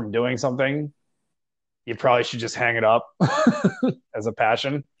preventing you from doing something, you probably should just hang it up as a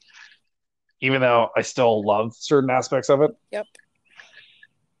passion, even though I still love certain aspects of it. Yep.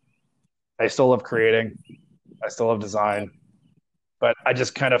 I still love creating. I still love design. But I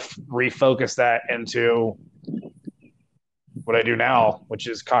just kind of refocus that into what I do now, which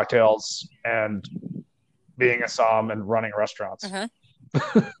is cocktails and being a somm and running restaurants.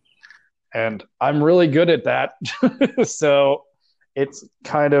 And I'm really good at that. So it's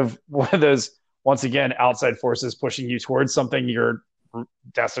kind of one of those, once again, outside forces pushing you towards something you're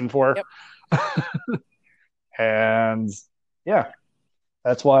destined for. Yep. And yeah,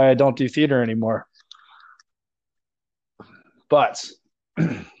 that's why I don't do theater anymore. But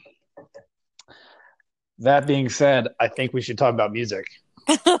that being said, I think we should talk about music.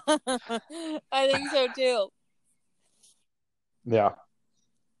 I think so too. Yeah.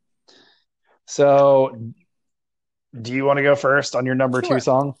 So, do you want to go first on your number 2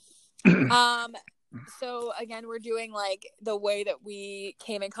 song? So again, we're doing like the way that we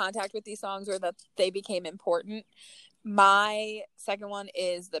came in contact with these songs or that they became important. My second one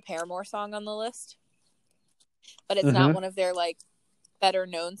is the Paramore song on the list, but it's not one of their like better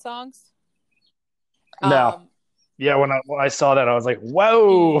known songs. No. Yeah, when I saw that, I was like,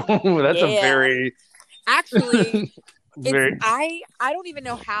 "Whoa, that's a very actually." I don't even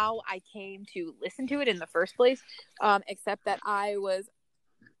know how I came to listen to it in the first place, except that I wasn't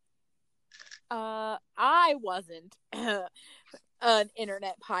an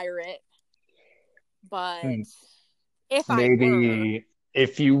internet pirate, but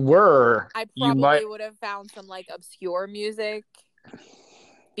if you were, I probably would have found some like obscure music,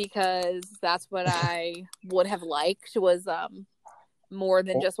 because that's what I would have liked, was more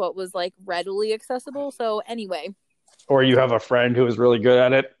than just what was like readily accessible. So anyway. Or you have a friend who is really good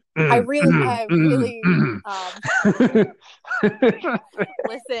at it. I really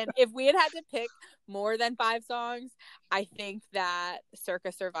listen, if we had to pick more than 5 songs, I think that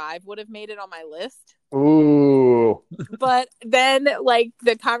Circa Survive would have made it on my list. Ooh. But then like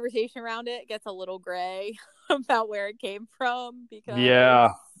the conversation around it gets a little gray about where it came from, because I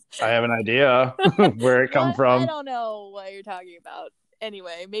have an idea where it come from. I don't know what you're talking about.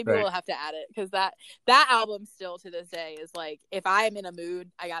 Anyway, maybe we'll have to add it, because that album still to this day is like, if I'm in a mood,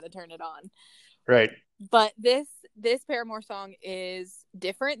 I got to turn it on. Right. But this Paramore song is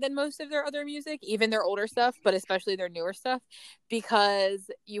different than most of their other music, even their older stuff, but especially their newer stuff, because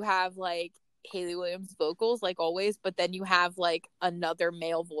you have like Hayley Williams vocals like always, but then you have like another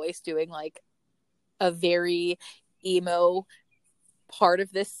male voice doing like a very emo part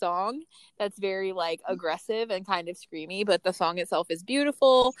of this song that's very like aggressive and kind of screamy, but the song itself is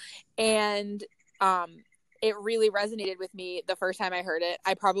beautiful. And it really resonated with me the first time I heard it.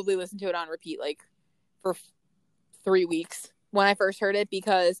 I probably listened to it on repeat like for 3 weeks when I first heard it,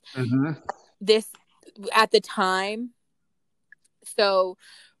 because this at the time, so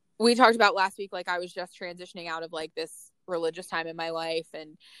we talked about last week, like I was just transitioning out of like this religious time in my life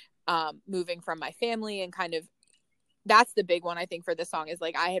and moving from my family, and kind of that's the big one I think for this song is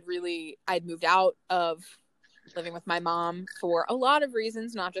like I'd moved out of living with my mom for a lot of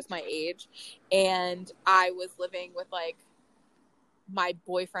reasons, not just my age, and I was living with like my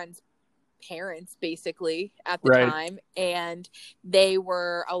boyfriend's parents basically at the time, and they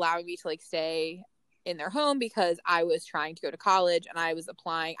were allowing me to like stay in their home because I was trying to go to college, and I was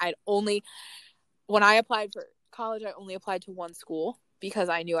applying. When I applied for college, I only applied to one school because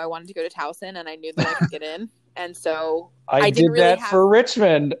I knew I wanted to go to Towson, and I knew that I could get in. And so I did really that for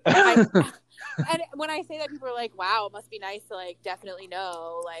Richmond. And when I say that, people are like, wow, it must be nice to like definitely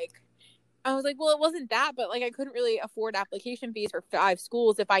know. Like, I was like, well, it wasn't that, but like I couldn't really afford application fees for 5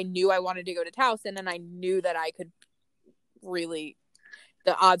 schools if I knew I wanted to go to Towson, and I knew that I could really,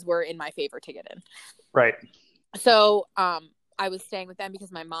 the odds were in my favor to get in. Right. So I was staying with them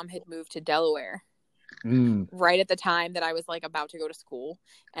because my mom had moved to Delaware right at the time that I was like about to go to school,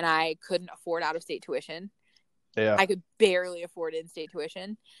 and I couldn't afford out of state tuition. Yeah. I could barely afford in-state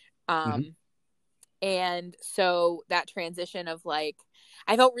tuition. And so that transition of like,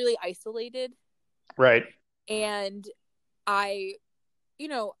 I felt really isolated. Right. And I've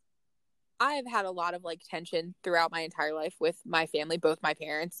had a lot of like tension throughout my entire life with my family, both my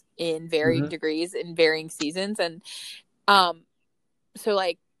parents, in varying degrees, in varying seasons. And so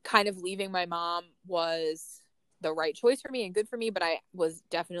like kind of leaving my mom was the right choice for me and good for me, but I was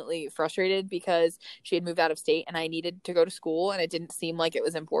definitely frustrated because she had moved out of state and I needed to go to school, and it didn't seem like it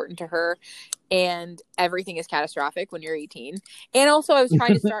was important to her, and everything is catastrophic when you're 18. And also I was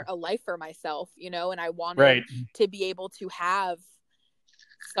trying to start a life for myself, and I wanted to be able to have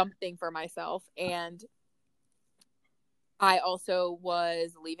something for myself. And I also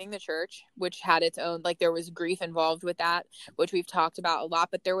was leaving the church, which had its own, like, there was grief involved with that, which we've talked about a lot,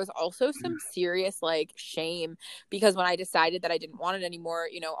 but there was also some serious, like, shame, because when I decided that I didn't want it anymore,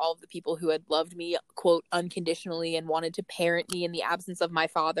 all of the people who had loved me, quote, unconditionally, and wanted to parent me in the absence of my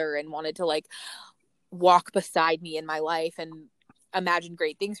father, and wanted to, like, walk beside me in my life and imagine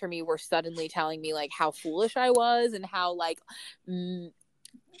great things for me, were suddenly telling me, like, how foolish I was, and how, like,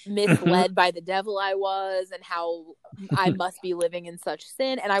 misled by the devil I was, and how I must be living in such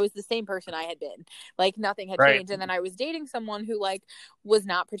sin. And I was the same person I had been, like nothing had changed. And then I was dating someone who like was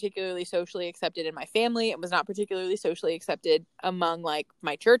not particularly socially accepted in my family, and was not particularly socially accepted among like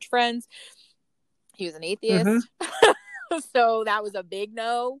my church friends. He was an atheist. So that was a big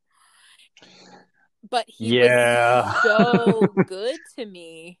no, but he was so good to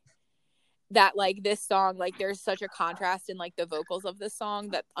me that like this song, like there's such a contrast in like the vocals of this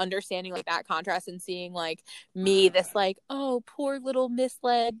song, that understanding like that contrast and seeing like me, this like, oh, poor little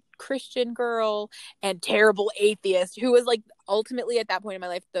misled Christian girl and terrible atheist, who was like ultimately at that point in my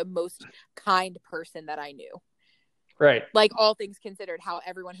life the most kind person that I knew. Right. Like all things considered, how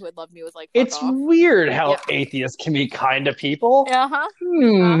everyone who had loved me was like, it's off. Weird how atheists can be kind to people. So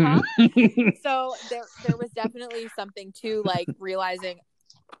there was definitely something to like realizing,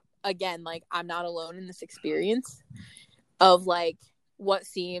 again, like I'm not alone in this experience of like what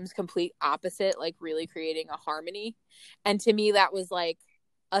seems complete opposite, like really creating a harmony. And to me that was like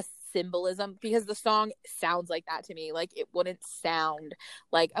a symbolism, because the song sounds like that to me. Like it wouldn't sound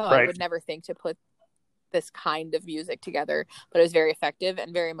like, oh, I would never think to put this kind of music together, but it was very effective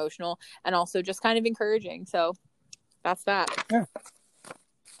and very emotional, and also just kind of encouraging. So that's that.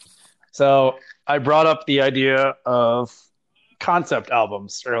 So I brought up the idea of concept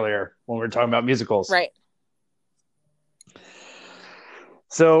albums earlier when we were talking about musicals. Right.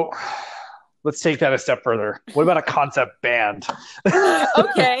 So let's take that a step further. What about a concept band?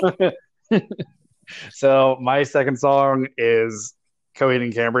 Okay. So my second song is Coheed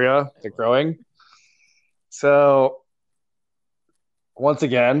and Cambria, The Growing. So once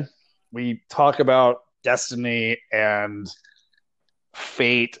again, we talk about destiny and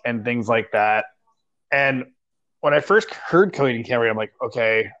fate and things like that. And when I first heard Coheed and Cambria, I'm like,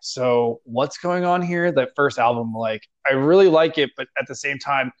 okay, so what's going on here? That first album, like, I really like it, but at the same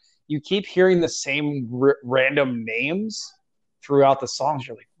time, you keep hearing the same random names throughout the songs.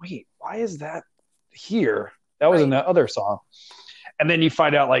 You're like, wait, why is that here? That was in the other song. And then you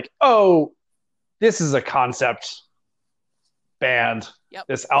find out, like, oh, this is a concept band. Yep.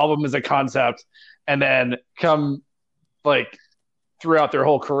 This album is a concept. And then come, like, throughout their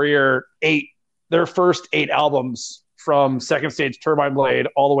whole career, their first 8 albums, from Second Stage Turbine Blade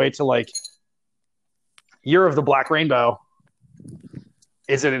all the way to like Year of the Black Rainbow,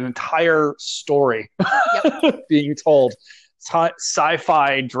 is an entire story being told.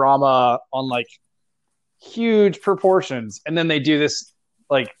 Sci-fi drama on like huge proportions. And then they do this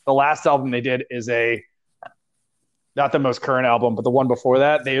like the last album they did is not the most current album, but the one before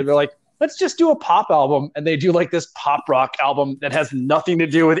that, they're like, let's just do a pop album. And they do like this pop rock album that has nothing to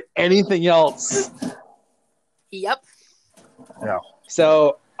do with anything else. Yep. Yeah.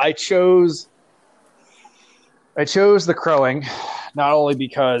 So I chose The Crowing, not only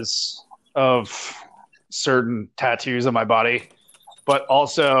because of certain tattoos on my body, but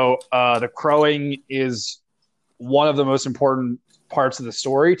also The Crowing is one of the most important parts of the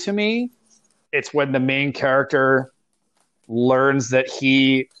story to me. It's when the main character learns that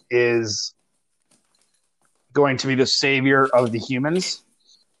he is going to be the savior of the humans.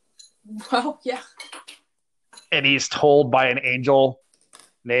 Well, yeah. And he's told by an angel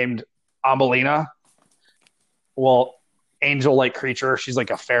named Ambelina. Well, angel-like creature. She's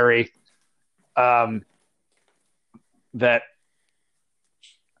like a fairy. That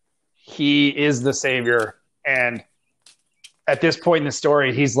he is the savior. And at this point in the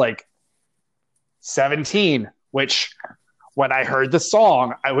story, he's like 17, which when I heard the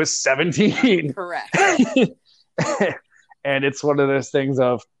song, I was 17. Correct. And it's one of those things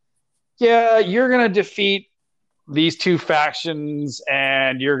of, yeah, you're going to defeat these two factions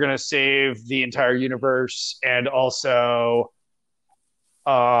and you're going to save the entire universe. And also,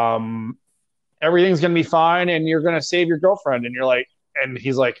 everything's going to be fine and you're going to save your girlfriend. And you're like, and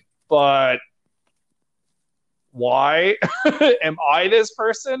he's like, but why am I this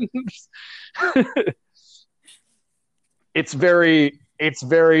person? It's very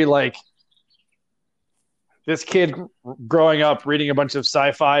like this kid growing up reading a bunch of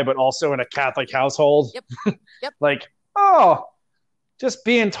sci-fi, but also in a Catholic household. Yep. Like, oh, just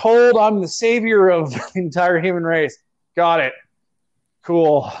being told I'm the savior of the entire human race. Got it.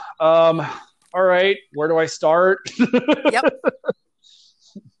 Cool. All right. Where do I start? Yep.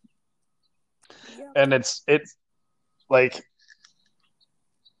 And it's like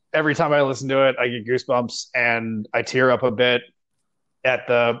every time I listen to it, I get goosebumps and I tear up a bit at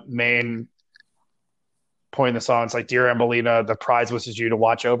the main point in the song. It's like, Dear Ambelina, the prize was you to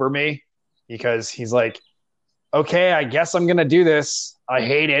watch over me, because he's like, okay, I guess I'm going to do this. I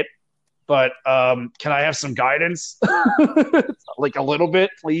hate it, but can I have some guidance? Like a little bit,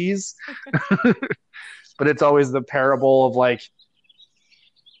 please. But it's always the parable of like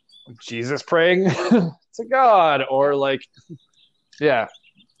Jesus praying to God, or like, yeah.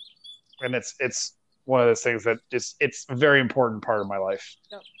 And it's one of those things that just, it's a very important part of my life.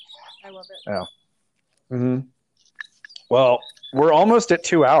 Yep. I love it. Yeah. Mm-hmm. Well, we're almost at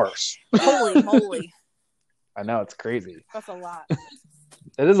 2 hours. Holy moly. I know, it's crazy. That's a lot.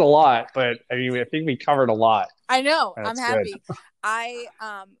 It is a lot, but I mean, I think we covered a lot. I know. And I'm it's happy. good. I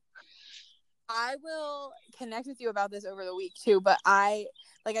will connect with you about this over the week too, but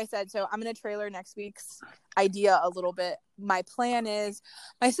like I said, so I'm going to trailer next week's idea a little bit. My plan is,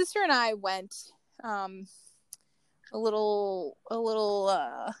 my sister and I went a little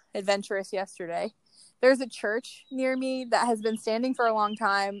adventurous yesterday. There's a church near me that has been standing for a long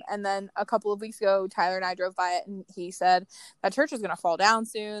time, and then a couple of weeks ago, Tyler and I drove by it, and he said that church is going to fall down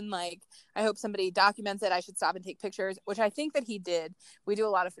soon. Like, I hope somebody documents it. I should stop and take pictures, which I think that he did. We do a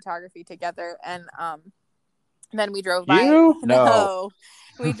lot of photography together, and then we drove by. No.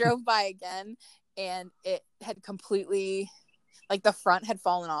 We drove by again, and it had completely, like, the front had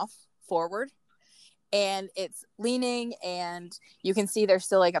fallen off forward. And it's leaning, and you can see there's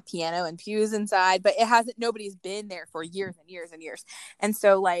still like a piano and pews inside, but nobody's been there for years and years and years. And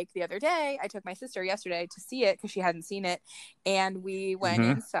so, like, the other day, I took my sister yesterday to see it because she hadn't seen it, and we went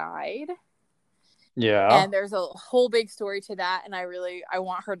inside. Yeah. And there's a whole big story to that, and I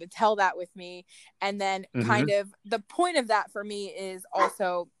want her to tell that with me. And then kind of the point of that for me is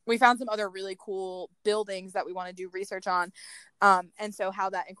also, we found some other really cool buildings that we want to do research on. And so how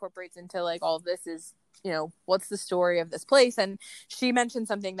that incorporates into like all of this is, you know, what's the story of this place? And she mentioned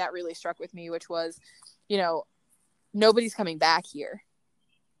something that really struck with me, which was, you know, nobody's coming back here.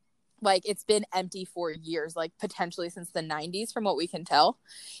 Like, it's been empty for years, like potentially since the 90s from what we can tell.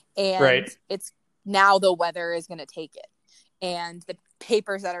 And it's now the weather is going to take it. And the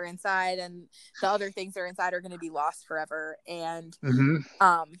papers that are inside and the other things that are inside are going to be lost forever. And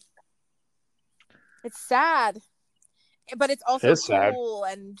it's sad. But it's also cool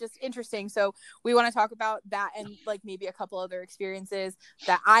and just interesting. So we want to talk about that and like maybe a couple other experiences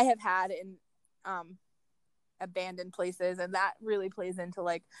that I have had in abandoned places. And that really plays into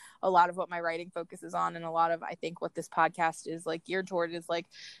like a lot of what my writing focuses on, and a lot of, I think, what this podcast is like geared toward is like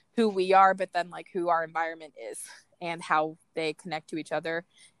who we are, but then like who our environment is and how they connect to each other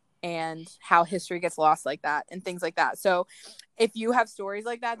and how history gets lost like that and things like that. So if you have stories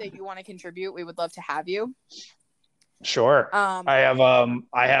like that you want to contribute, we would love to have you. Sure. I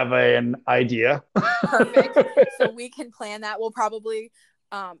have an idea. Perfect. So we can plan that. We'll probably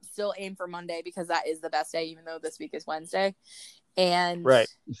still aim for Monday because that is the best day, even though this week is Wednesday. And Right.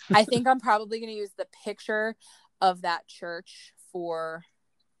 I think I'm probably going to use the picture of that church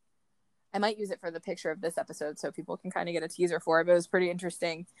I might use it for the picture of this episode so people can kind of get a teaser for it, but it was pretty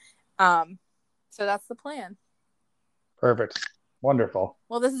interesting. So that's the plan. Perfect. Wonderful.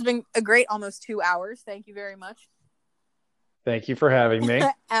 Well, this has been a great almost 2 hours. Thank you very much. Thank you for having me.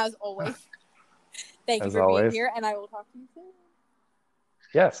 As always. Thank you As for always. being here, and I will talk to you soon.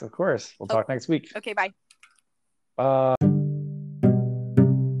 Yes, of course. We'll talk next week. Okay, bye. Bye.